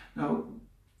this. Now,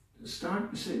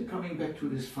 coming back to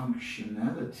this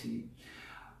functionality.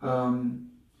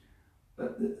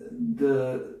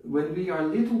 When we are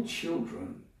little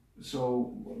children,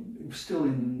 so still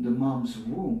in the mom's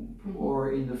womb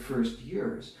or in the first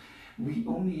years, we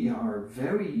only are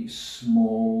very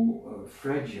small,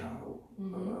 fragile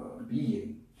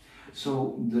being.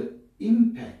 So the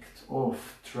impact of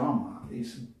trauma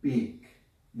is big.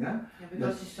 Yeah,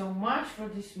 because it's so much for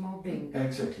this small being.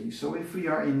 Exactly. So if we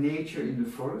are in nature in the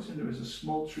forest and there is a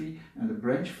small tree and a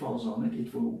branch falls on it,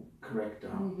 it will crack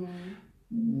down.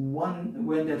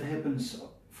 When that happens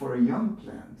for a young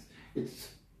plant, it's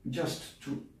just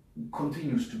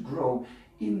continues to grow,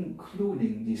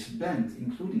 including this bend,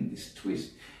 including this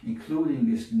twist,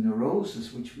 including this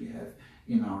neurosis which we have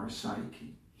in our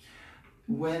psyche.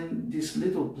 When this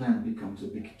little plant becomes a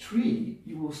big tree,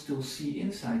 you will still see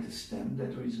inside the stem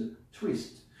that there is a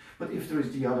twist. But if there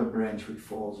is the other branch which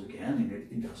falls again in it,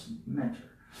 it doesn't matter.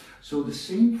 So the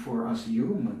same for us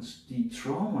humans. The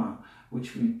trauma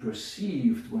which we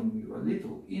perceived when we were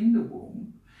little in the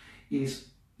womb is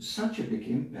such a big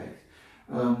impact.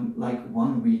 Like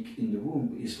 1 week in the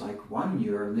womb is like 1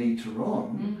 year later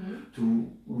on to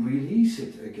release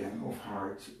it again of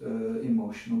hard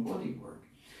emotional body work.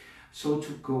 So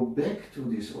to go back to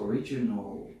this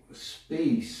original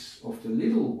space of the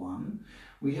little one,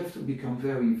 we have to become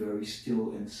very, very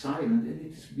still and silent, and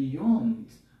it is beyond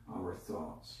our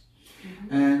thoughts.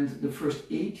 And the first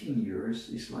 18 years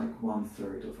is like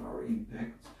 1/3 of our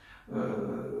impact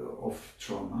of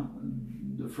trauma.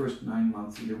 The first 9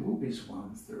 months in the womb is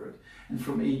 1/3. And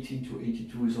from 18 to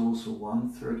 82 is also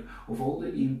 1/3 of all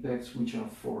the impacts which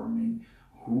are forming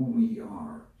who we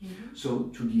are. So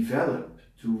to develop,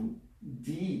 to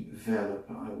develop,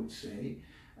 I would say,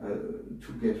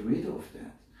 to get rid of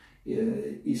that,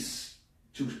 is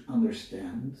to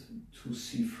understand, to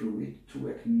see through it, to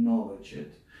acknowledge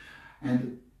it. And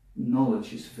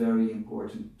knowledge is very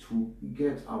important to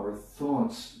get our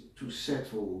thoughts to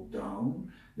settle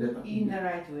down. That in the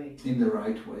right way. In the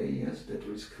right way, yes, that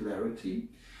there is clarity.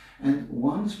 And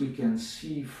once we can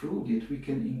see through it, we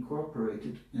can incorporate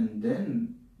it, and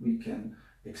then we can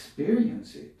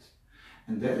experience it.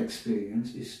 And that experience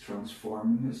is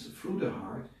transforming us through the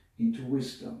heart into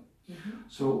wisdom.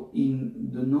 So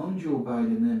in the Nondual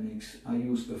Biodynamics, I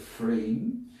use a frame,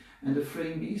 And the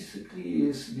frame basically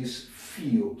is this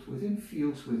field, within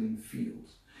fields, within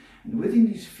fields. And within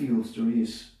these fields there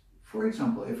is, for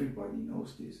example, everybody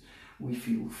knows this, we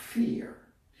feel fear.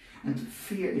 And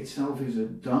fear itself is a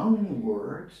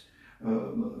downward,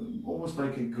 almost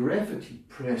like a gravity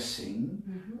pressing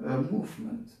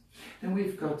movement. Then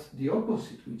we've got the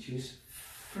opposite, which is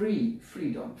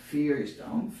freedom. Fear is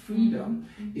down, freedom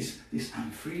is this,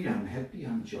 I'm free, I'm happy,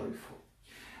 I'm joyful.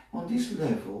 On this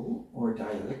level, or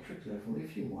dielectric level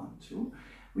if you want to,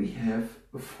 we have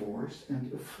a force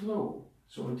and a flow,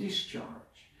 so a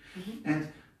discharge. And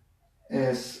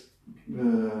as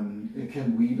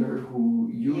Ken Wheeler, who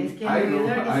you... Yes, Ken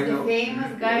Wheeler is the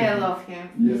famous guy, I love him.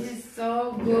 Yes. This is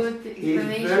so good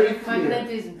explanation of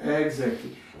magnetism.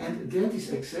 Exactly. And that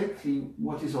is exactly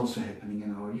what is also happening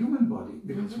in our human body,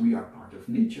 because we are part of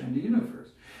nature and the universe.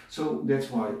 So that's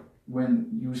why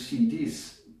when you see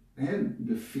this, and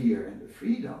the fear and the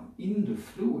freedom in the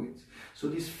fluids, so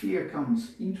this fear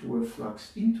comes into a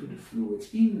flux, into the fluids,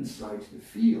 inside the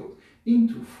field,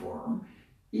 into form,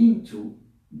 into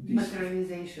this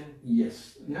materialization.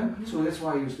 Yes, yeah. So that's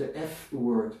why I use the F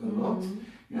word a lot.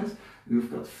 Yes, you've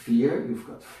got fear, you've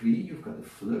got free, you've got a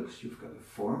flux, you've got a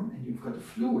form, and you've got the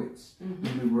fluids.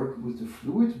 And we work with the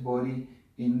fluid body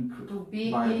in to be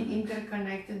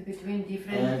interconnected between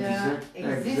different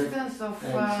existence of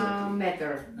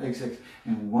matter. Exactly.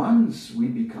 And once we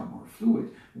become more fluid,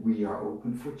 we are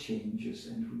open for changes,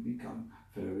 and we become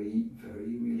very,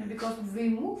 very relaxed. Yeah, because we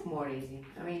move more easy.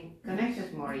 I mean,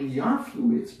 connected more easy. We are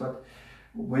fluids, but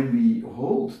when we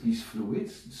hold these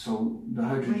fluids, so the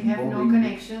hydrogen we have bonding, no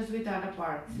connections with other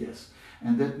parts. Yes,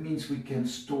 and that means we can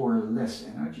store less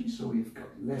energy, so we've got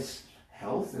less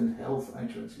health, and health I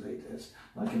translate as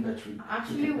like a battery.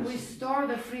 Actually, we store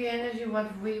the free energy what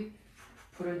we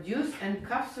produce and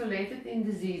encapsulate it in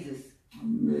diseases.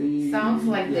 Sounds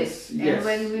like this. And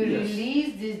when we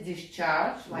release this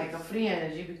discharge, like a free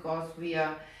energy, because we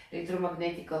are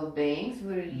electromagnetical beings,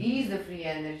 we release the free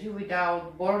energy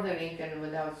without bordering and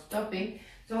without stopping.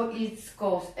 So it's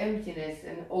called emptiness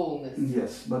and wholeness.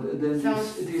 Yes, but then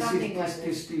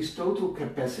this total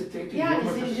capacity,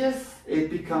 this is just it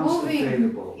becomes moving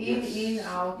available. in,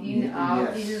 out.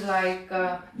 Yes. This is like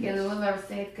Ken Wheeler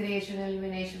said, creation,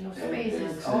 elimination of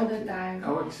spaces all the time.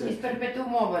 Oh, exactly. It's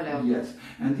perpetuum mobile. Yes,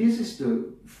 and this is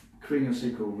the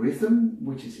craniosacral rhythm,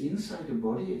 which is inside the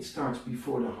body. It starts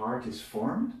before the heart is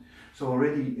formed. So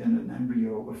already in an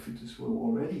embryo or fetus will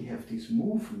already have this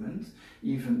movement.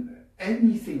 Even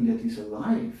anything that is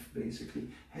alive basically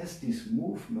has this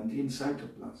movement in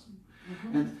cytoplasm.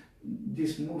 And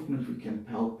this movement we can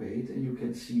palpate, and you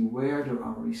can see where there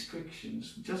are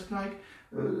restrictions, just like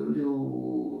a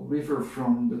little river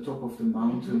from the top of the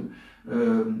mountain.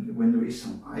 When there is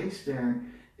some ice there,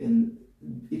 and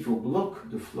it will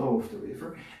block the flow of the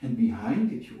river, and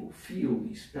behind it you will feel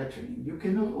this patterning. You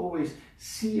cannot always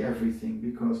see everything,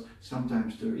 because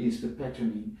sometimes there is the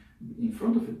patterning in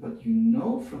front of it, but you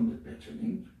know from the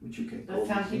patterning, which you can call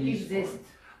something exists,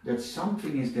 that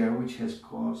something is there which has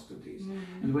caused this.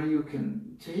 And when you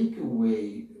can take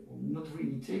away, not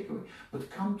really take away,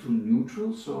 but come to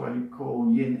neutral, so I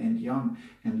call yin and yang,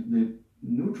 and the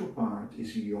neutral part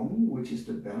is yang, which is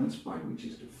the balance part, which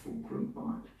is the fulcrum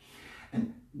part.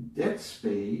 And that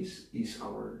space is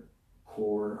our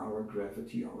core, our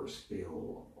gravity, our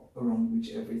spell, around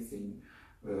which everything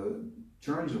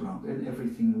turns around, and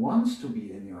everything wants to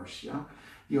be inertia.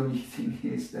 The only thing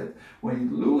is that when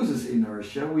it loses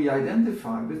inertia, we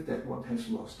identify with that what has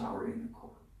lost our inner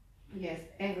core. Yes,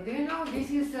 and do you know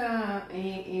this is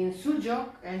in Sujok,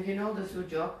 and you know the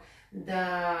Sujok,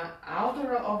 the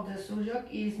author of the Sujok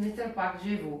is Mr. Park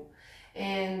Jivu.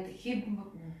 And he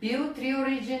built three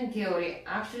origin theory.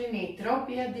 Actually,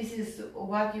 Neitropia, this is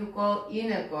what you call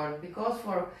inner core, because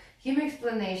for him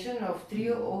explanation of three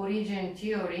origin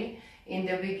theory, in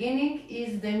the beginning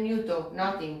is the Newto,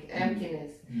 nothing,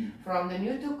 emptiness. From the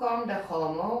Newto come the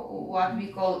Homo, what we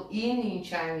call in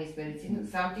Chinese medicine,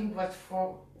 something what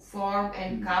form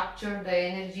and capture the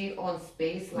energy on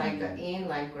space, like a in,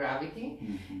 like gravity.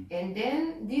 And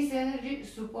then this energy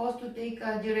is supposed to take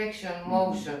a direction,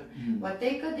 motion. But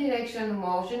take a direction,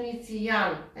 motion, it's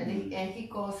yang, and he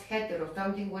calls hetero,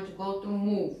 something which go to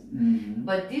move.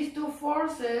 But these two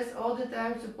forces all the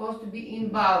time supposed to be in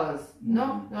balance,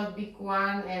 no, not big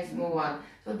one and small one.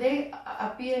 So they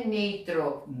appear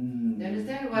neutral. You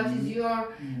understand what is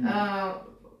your,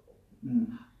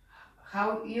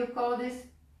 how you call this?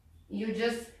 You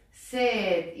just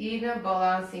said inner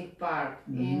balancing part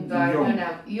in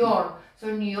the yon.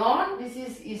 So neon, this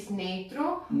is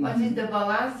neutral, but it's the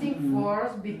balancing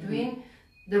force between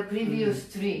the previous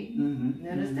three. You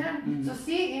understand? So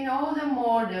see, in all the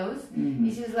models,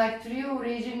 it is like tree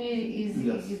origin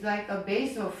is like a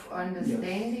base of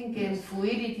understanding, and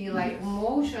fluidity, like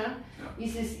motion,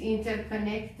 is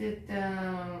interconnected,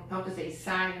 how to say,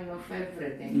 sign of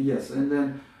everything. Yes, and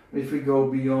then if we go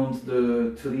beyond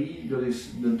the tree, there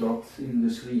is the dot in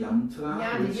the Sri Yantra.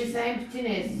 Yeah, this is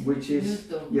emptiness. Which is,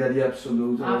 the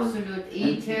absolute. Absolute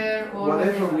ether, or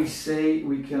whatever we say,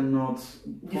 we cannot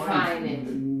define it.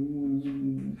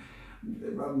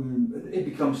 It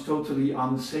becomes totally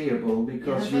unsayable,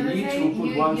 because you need to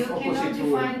put one opposite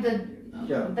to it.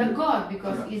 The God,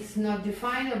 because it's not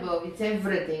definable, it's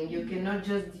everything. You cannot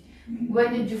just,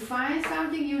 when you define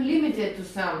something, you limit it to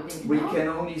something. We can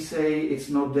only say it's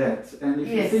not that, and if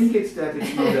you think it's that,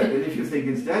 it's not that, and if you think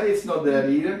it's that, it's not that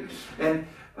either. And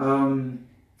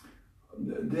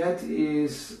that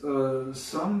is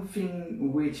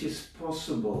something which is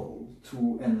possible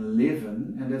to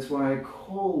enliven, and that's why I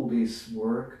call this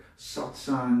work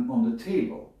satsang on the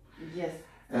table. Yes.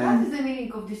 What is the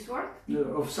meaning of this word?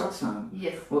 Of satsang?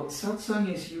 Yes. Well, satsang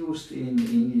is used in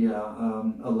India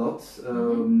a lot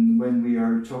when we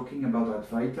are talking about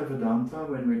Advaita Vedanta,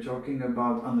 when we're talking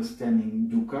about understanding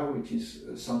dukkha, which is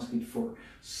Sanskrit for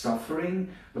suffering,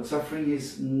 but suffering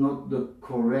is not the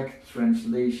correct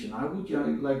translation. I would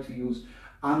like to use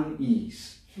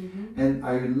unease. And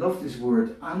I love this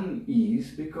word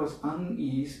unease, because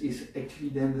unease is actually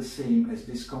then the same as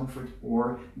discomfort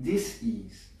or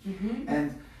dis-ease.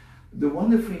 And the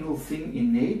wonderful thing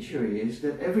in nature is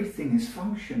that everything is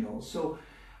functional. So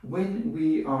when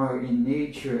we are in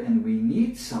nature and we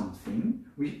need something,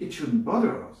 it shouldn't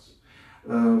bother us.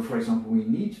 For example, we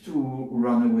need to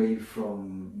run away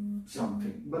from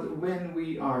something. But when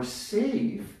we are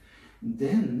safe,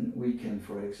 then we can,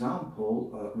 for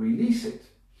example, release it.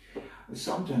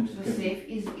 Sometimes so safe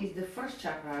is the first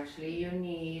chakra, actually. You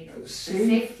need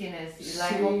safetiness,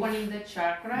 like opening the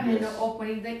chakra and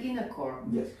opening the inner core.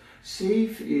 Yes.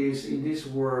 Safe is, in this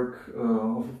work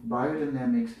of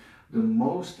biodynamics, the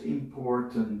most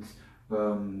important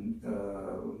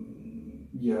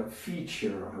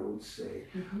feature, I would say.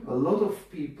 A lot of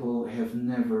people have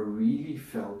never really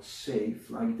felt safe,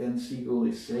 like Dan Siegel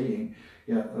is saying.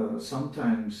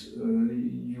 Sometimes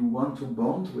you want to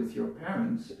bond with your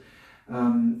parents,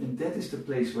 and that is the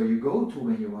place where you go to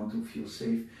when you want to feel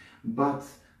safe. But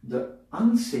the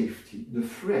unsafety, the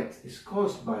threat, is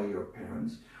caused by your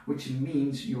parents, which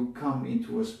means you come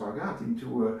into a spagat,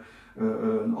 into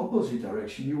an opposite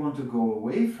direction. You want to go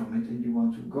away from it, and you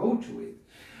want to go to it.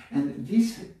 And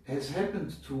this has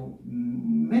happened to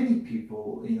many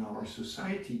people in our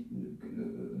society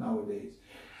nowadays.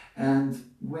 And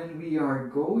when we are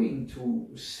going to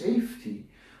safety,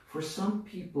 for some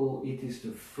people it is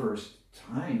the first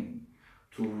time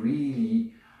to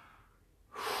really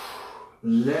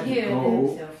let go.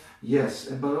 Themselves. Yes,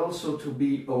 but also to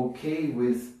be okay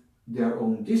with their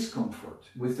own discomfort,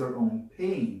 with their own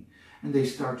pain. And they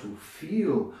start to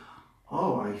feel,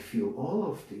 oh, I feel all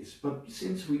of this. But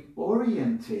since we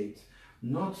orientate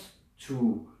not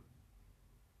to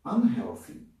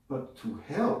unhealthy, but to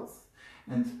health,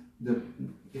 and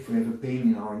if we have a pain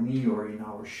in our knee or in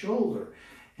our shoulder,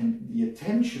 and the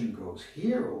attention goes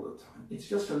here all the time, it's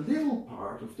just a little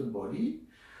part of the body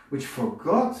which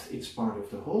forgot it's part of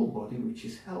the whole body, which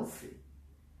is healthy.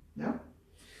 Yeah?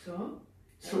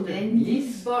 So then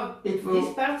this part is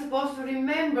supposed to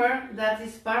remember that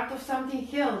it's part of something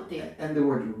healthy. And the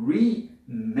word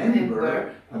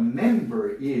remember, a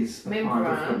member is a part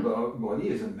of the body,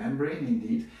 is a membrane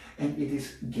indeed, and it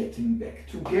is getting back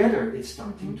together. It's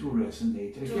starting to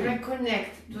resonate again. To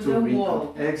reconnect to the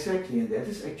wall. Exactly, and that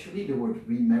is actually the word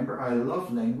remember. I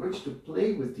love language to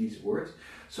play with these words.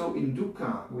 So in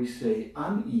dukkha we say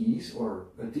unease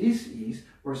or dis-ease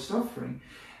or suffering.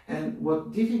 And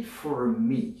what did it for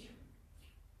me,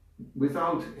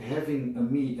 without having a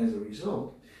me as a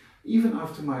result, even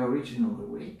after my original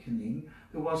awakening,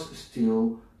 there was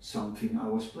still something I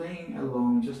was playing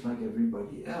along just like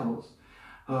everybody else,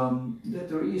 that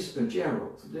there is a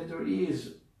Gerald, that there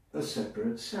is a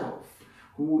separate self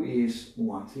who is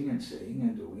wanting and saying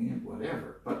and doing and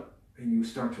whatever. But when you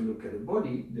start to look at the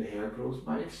body, the hair grows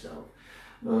by itself.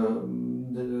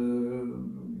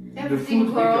 Everything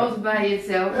grows by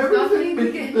itself. Everything,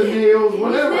 the nails,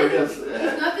 whatever. Yes.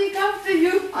 It's nothing after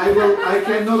you. I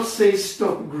cannot say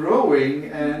stop growing,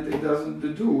 and it doesn't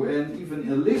do. And even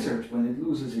a lizard, when it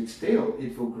loses its tail,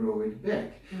 it will grow it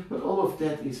back. But all of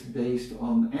that is based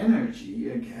on energy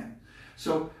again.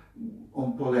 So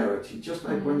on polarity. Just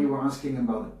like when you were asking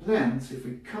about the plants, if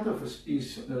we cut off a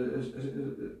piece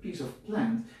of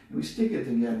plant and we stick it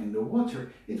again in the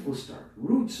water, it will start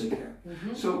roots again.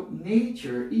 So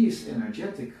nature is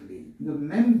energetically, the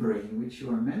membrane which you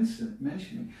are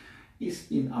mentioning is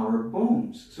in our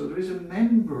bones. So there is a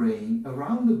membrane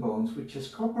around the bones which has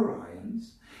copper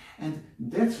ions, and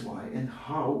that's why and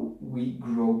how we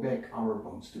grow back our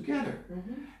bones together.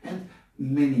 And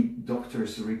many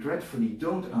doctors regretfully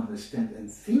don't understand and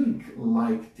think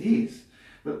like this,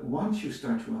 but once you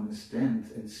start to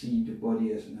understand and see the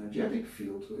body as an energetic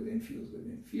field within fields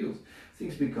within fields,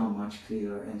 things become much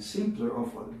clearer and simpler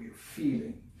of what we're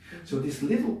feeling. So this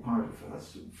little part of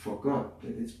us forgot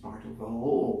that it's part of a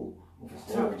whole, of a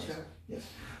structure. Yes.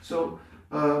 So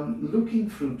looking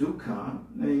through dukkha,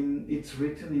 it's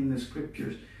written in the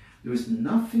scriptures, there is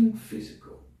nothing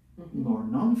physical nor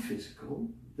non-physical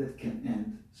that can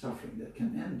end suffering, that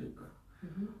can end dukkha.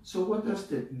 So what does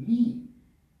that mean?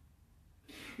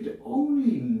 It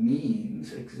only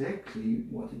means exactly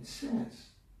what it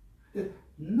says. That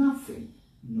nothing,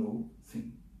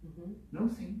 nothing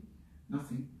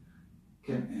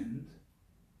can end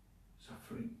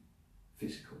suffering,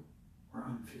 physical or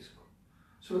unphysical.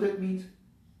 So that means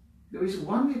there is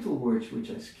one little word which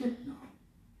I skipped now.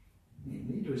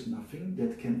 Namely, there is nothing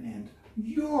that can end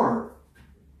your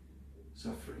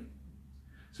suffering.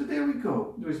 So there we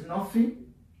go. There is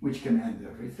nothing which can end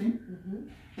everything.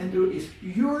 And there is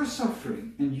your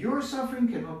suffering, and your suffering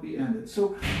cannot be ended.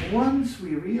 So once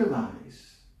we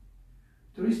realize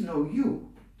there is no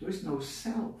you, there is no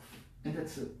self, and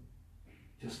that's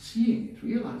just seeing it,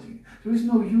 realizing it. There is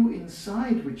no you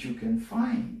inside which you can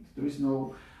find. There is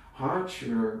no heart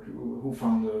chirurg who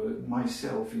found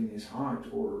myself in his heart,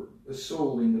 or a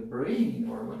soul in the brain,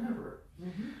 or whatever.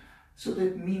 So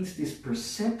that means this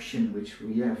perception which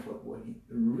we have of what we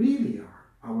really are,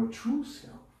 our true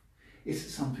self,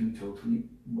 is something totally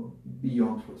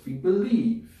beyond what we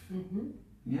believe.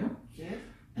 Yeah? Yes.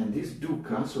 And this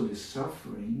dukkha, so this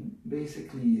suffering,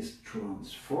 basically is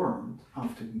transformed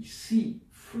after we see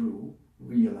through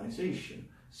realization,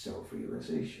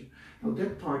 self-realization. Now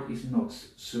that part is not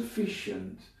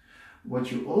sufficient.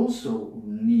 What you also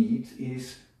need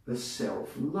is a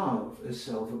self-love, a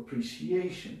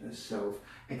self-appreciation, a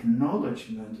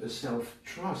self-acknowledgement, a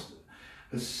self-trust,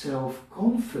 a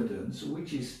self-confidence,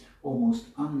 which is almost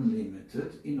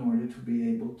unlimited, in order to be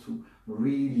able to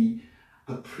really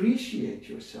appreciate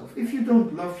yourself. If you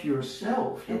don't love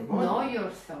yourself, your body, know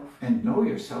yourself, and know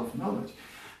your self-knowledge,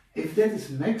 if that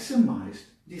is maximized,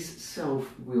 this self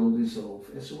will dissolve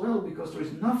as well, because there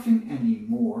is nothing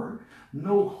anymore,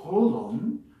 no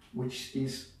hold-on, which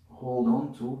is hold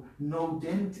on to, no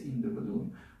dent in the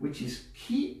balloon, which is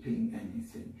keeping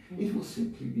anything. It will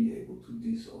simply be able to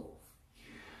dissolve.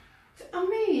 It's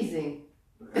amazing.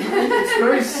 It's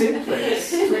very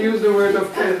simplex, to use the word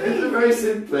of Ken. It's very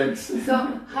simplex.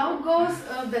 So how goes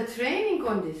the training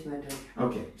on this matter?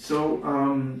 Okay, so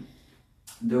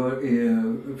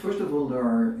first of all, there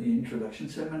are introduction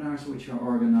seminars which are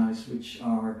organized, which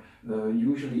are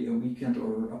usually a weekend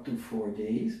or up to 4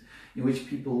 days, in which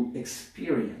people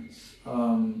experience,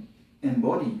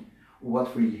 embody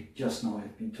what we just now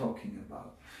have been talking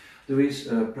about. There is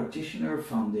a practitioner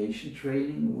foundation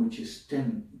training, which is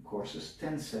 10 courses,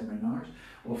 10 seminars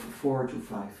of 4 to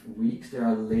 5 weeks. They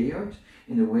are layered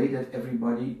in a way that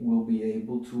everybody will be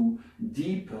able to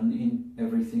deepen in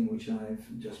everything which I've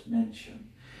just mentioned.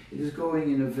 It is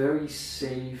going in a very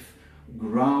safe,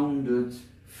 grounded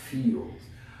field,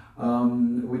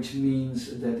 which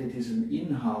means that it is an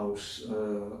in-house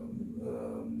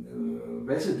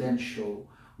residential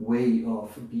way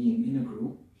of being in a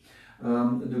group.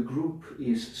 The group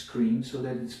is screened so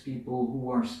that it's people who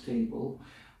are stable,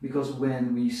 because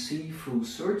when we see through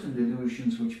certain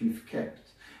delusions which we've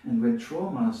kept, and when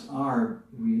traumas are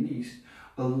released,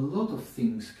 a lot of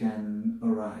things can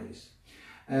arise.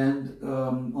 And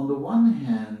on the one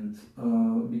hand,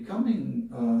 becoming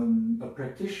a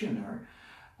practitioner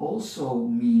also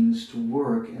means to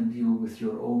work and deal with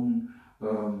your own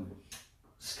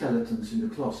skeletons in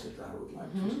the closet, I would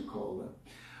like to call them.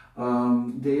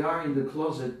 They are in the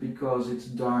closet because it's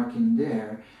dark in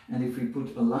there, and if we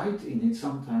put a light in it,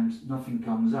 sometimes nothing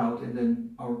comes out, and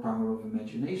then our power of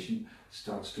imagination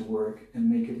starts to work and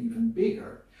make it even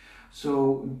bigger.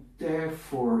 So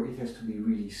therefore it has to be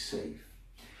really safe.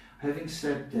 Having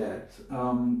said that,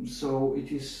 so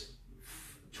it is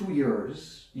 2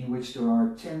 years in which there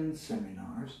are 10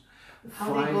 seminars.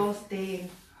 How they go staying?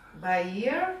 By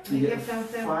year? Yeah,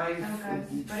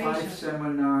 five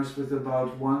seminars with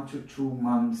about 1 to 2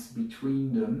 months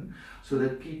between them, so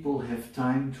that people have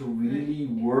time to really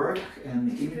work and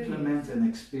implement and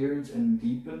experience and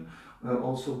deepen,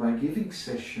 also by giving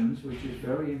sessions, which is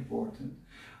very important,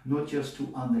 not just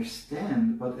to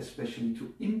understand, but especially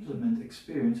to implement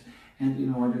experience, and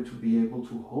in order to be able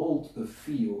to hold a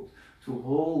field, to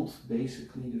hold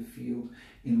basically the field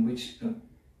in which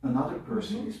another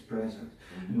person is present.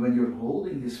 And when you're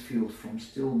holding this field from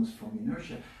stillness, from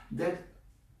inertia, that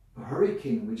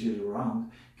hurricane which is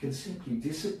around can simply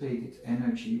dissipate its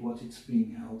energy, what it's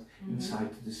being held inside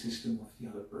the system of the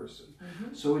other person.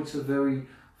 So it's a very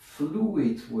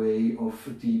fluid way of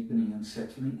deepening and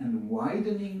settling and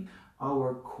widening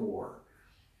our core.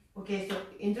 Okay, so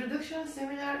introduction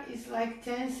seminar is like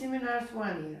 10 seminars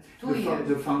 1 year, 2 years.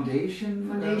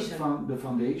 The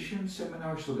foundation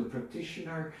seminar, so the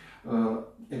practitioner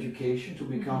education to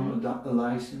become a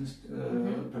licensed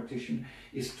practitioner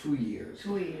is 2 years.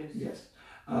 2 years. Yes.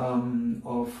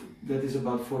 That is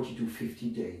about 40 to 50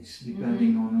 days,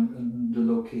 depending on the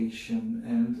location.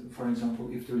 And for example,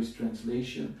 if there is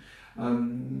translation,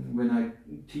 when I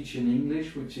teach in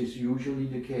English, which is usually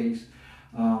the case,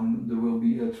 there will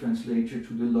be a translator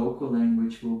to the local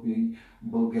language, will be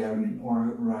Bulgarian or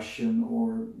Russian or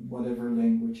whatever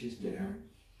language is there.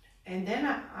 And then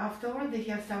afterward they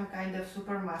have some kind of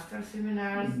super master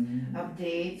seminars,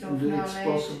 updates of knowledge.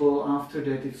 It's possible after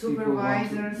that if supervisor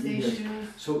people want to, sessions.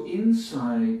 Yes. So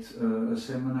inside a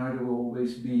seminar there will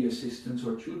always be assistants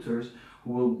or tutors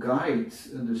who will guide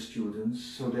the students,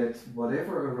 so that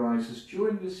whatever arises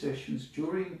during the sessions,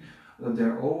 during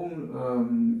their own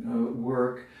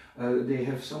work, they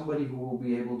have somebody who will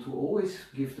be able to always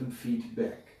give them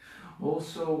feedback.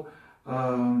 Also,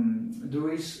 there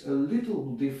is a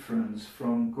little difference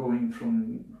from going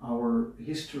from our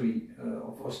history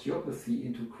of osteopathy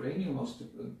into cranial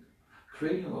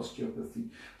osteopathy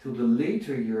to the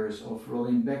later years of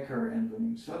Roland Becker and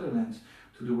William Sutherland,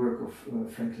 to the work of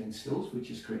Franklin Stills,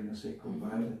 which is craniosacral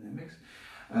biodynamics,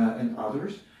 and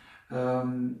others.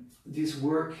 This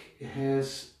work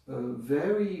has a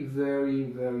very, very,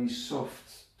 very soft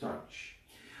touch.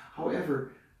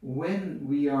 However, when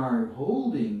we are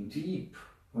holding deep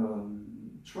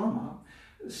trauma,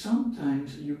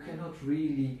 sometimes you cannot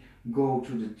really go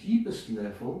to the deepest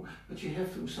level, but you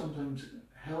have to sometimes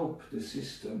help the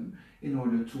system in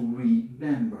order to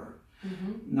remember.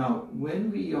 Now, when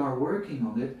we are working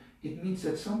on it, it means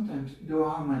that sometimes there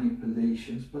are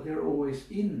manipulations, but they're always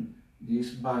in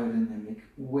this biodynamic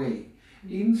way,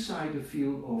 inside the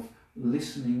field of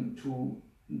listening to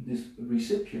this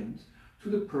recipient, to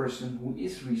the person who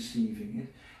is receiving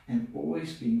it, and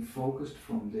always being focused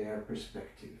from their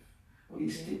perspective.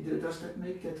 Does that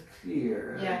make that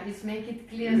clear? Yeah, it's make it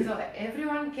clear. So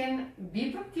everyone can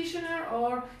be practitioner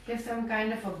or have some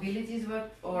kind of abilities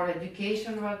or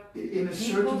education. In a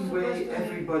certain way,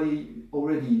 everybody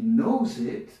already knows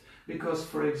it, because,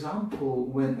 for example,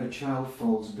 when a child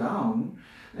falls down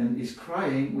and is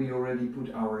crying, we already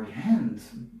put our hand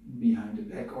behind the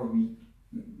back, or we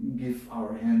give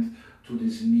our hand to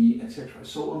this knee, etc.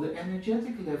 So on the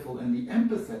energetic level and the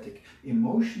empathetic,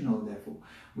 emotional level,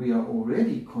 we are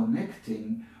already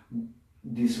connecting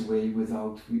this way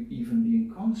without even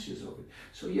being conscious of it.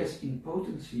 So yes, in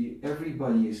potency,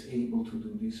 everybody is able to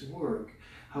do this work.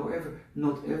 However,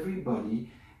 not everybody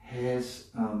has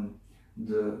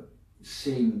the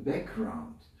same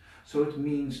background. So it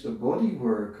means the body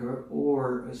worker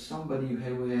or somebody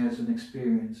who has an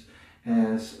experience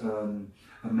as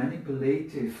a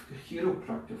manipulative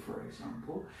chiropractor, for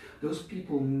example, those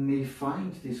people may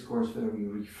find this course very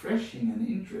refreshing and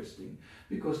interesting,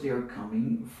 because they are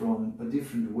coming from a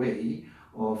different way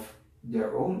of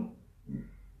their own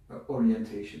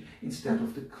orientation, instead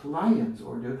of the client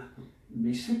or the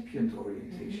recipient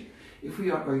orientation. If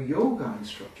we are a yoga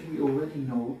instructor, we already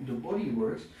know the body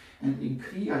works, and in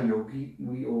Kriya Yogi,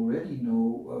 we already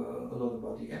know a lot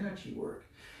about the energy work.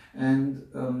 And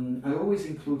I always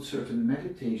include certain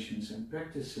meditations and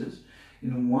practices.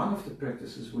 In one of the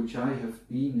practices which I have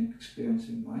been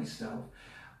experiencing myself,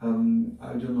 I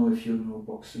don't know if you know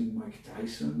boxing Mike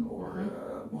Tyson or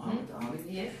Muhammad Ali.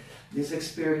 Yes. This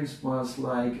experience was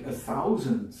like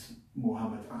 1,000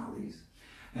 Muhammad Alis,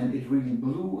 and it really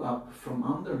blew up from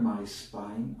under my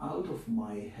spine, out of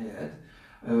my head,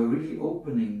 really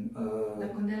opening the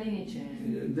Kundalini chair.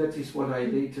 That is what I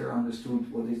later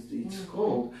understood what it's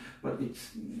called, but it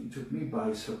took me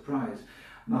by surprise.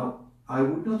 Now, I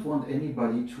would not want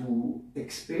anybody to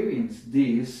experience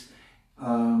this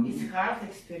It's hard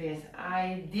experience.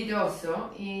 I did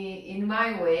also in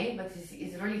my way, but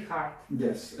it's really hard.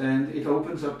 Yes, and it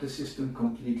opens up the system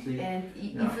completely. And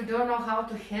if you don't know how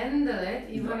to handle it,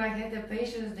 even I had the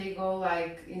patients, they go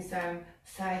like in some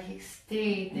psychic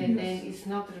state, and then it's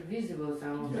not visible,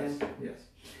 some of them. Yes.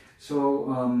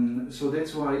 So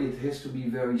that's why it has to be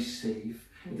very safe.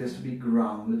 It has to be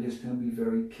grounded. It has to be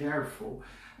very careful.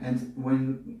 And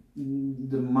when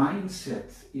the mindset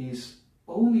is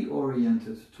only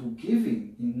oriented to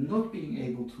giving, in not being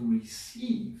able to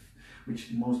receive,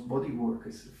 which most body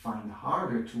workers find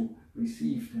harder to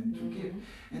receive than to give,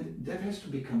 and that has to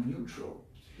become neutral.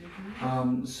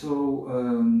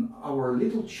 Our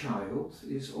little child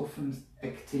is often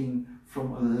acting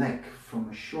from a lack, from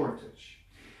a shortage.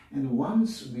 And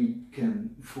once we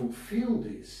can fulfill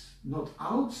this, not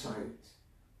outside,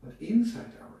 but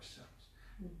inside ourselves,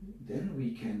 then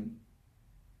we can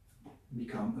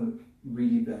become a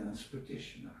really balanced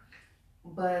practitioner.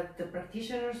 But the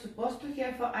practitioner is supposed to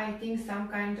have, I think, some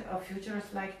kind of features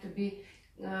like to be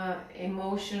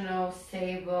emotional,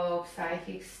 stable,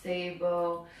 psychic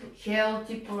stable,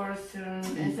 healthy person,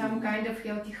 and some kind of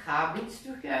healthy habits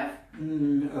to have?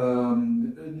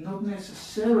 Not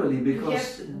necessarily,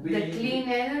 because to have the clean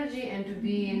energy and to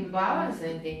be in balance,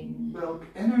 I think. Well,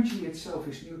 energy itself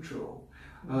is neutral.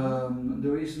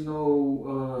 There is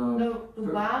no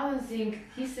balancing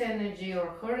his energy or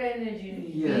her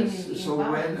energy. Yes, so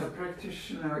when a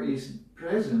practitioner is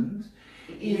present,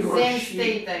 in the same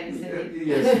state, I say.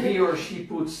 Yes, he or she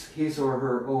puts his or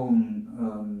her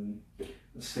own,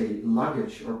 say,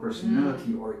 luggage or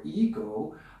personality or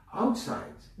ego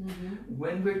outside.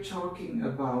 When we're talking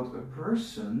about a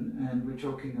person and we're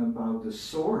talking about the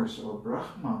source or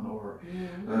Brahman or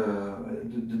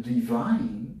the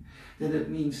divine, then it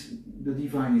means the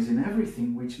divine is in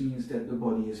everything, which means that the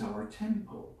body is our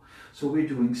temple. So we're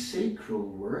doing sacral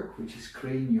work, which is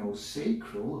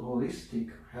craniosacral, holistic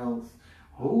health,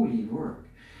 holy work.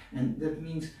 And that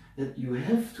means that you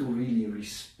have to really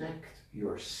respect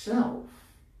yourself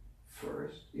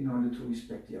first in order to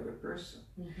respect the other person.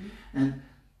 And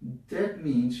that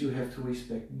means you have to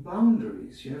respect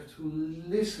boundaries. You have to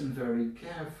listen very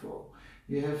careful.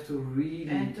 You have to really...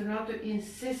 And to not to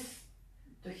insist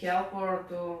to help or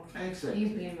to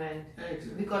implement.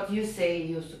 Because you say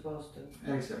you're supposed to.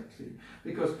 Exactly.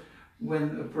 Because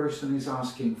when a person is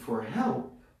asking for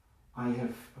help, I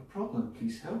have a problem,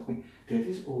 please help me, that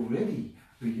is already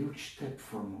a huge step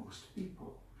for most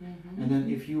people. And then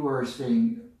if you are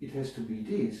saying it has to be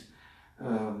this,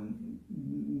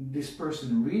 this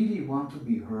person really wants to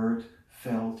be heard,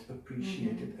 felt,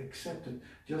 appreciated, accepted,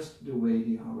 just the way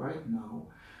they are right now.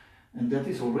 And that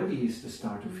is already the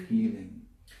start of healing.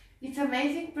 It's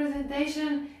amazing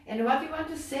presentation. And what you want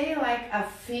to say, like a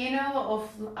final of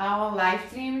our live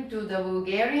stream to the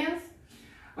Bulgarians?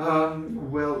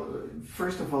 Well,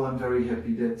 first of all, I'm very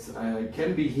happy that I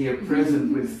can be here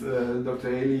present with Dr.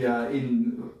 Eliya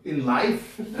in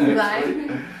life.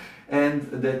 And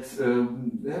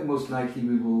that most likely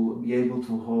we will be able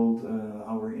to hold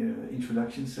our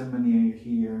introduction ceremony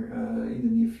here in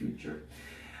the near future.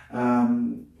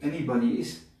 Anybody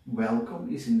is welcome,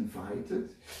 is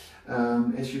invited.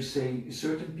 As you say,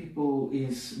 certain people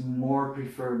is more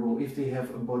preferable if they have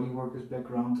a body worker's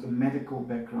background, a medical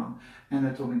background,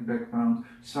 anatomic background,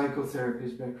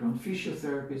 psychotherapist background,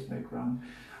 physiotherapist background,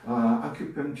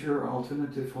 acupuncture,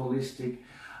 alternative, holistic.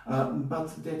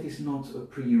 But that is not a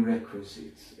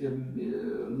prerequisite.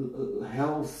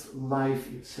 Health,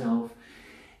 life itself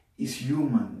is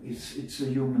human. It's a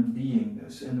human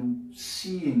beingness, and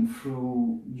seeing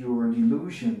through your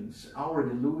delusions, our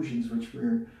delusions, which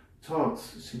we're taught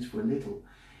since we're little,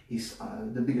 is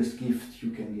the biggest gift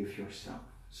you can give yourself.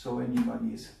 So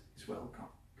anybody is welcome.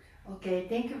 Okay,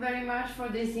 thank you very much for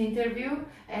this interview,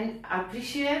 and I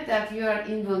appreciate that you are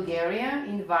in Bulgaria,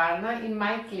 in Varna, in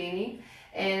my clinic,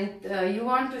 and you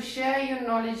want to share your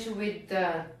knowledge with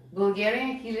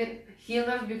Bulgarian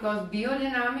healers, because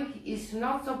biodynamics is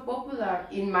not so popular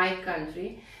in my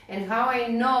country, and how I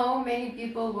know many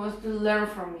people want to learn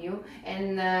from you,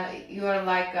 and you are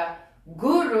like a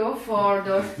guru for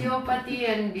the osteopathy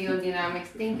and biodynamics.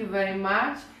 Thank you very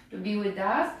much to be with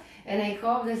us, and I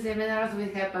hope the seminars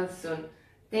will happen soon.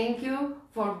 Thank you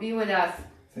for being with us.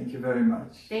 Thank you very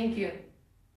much. Thank you.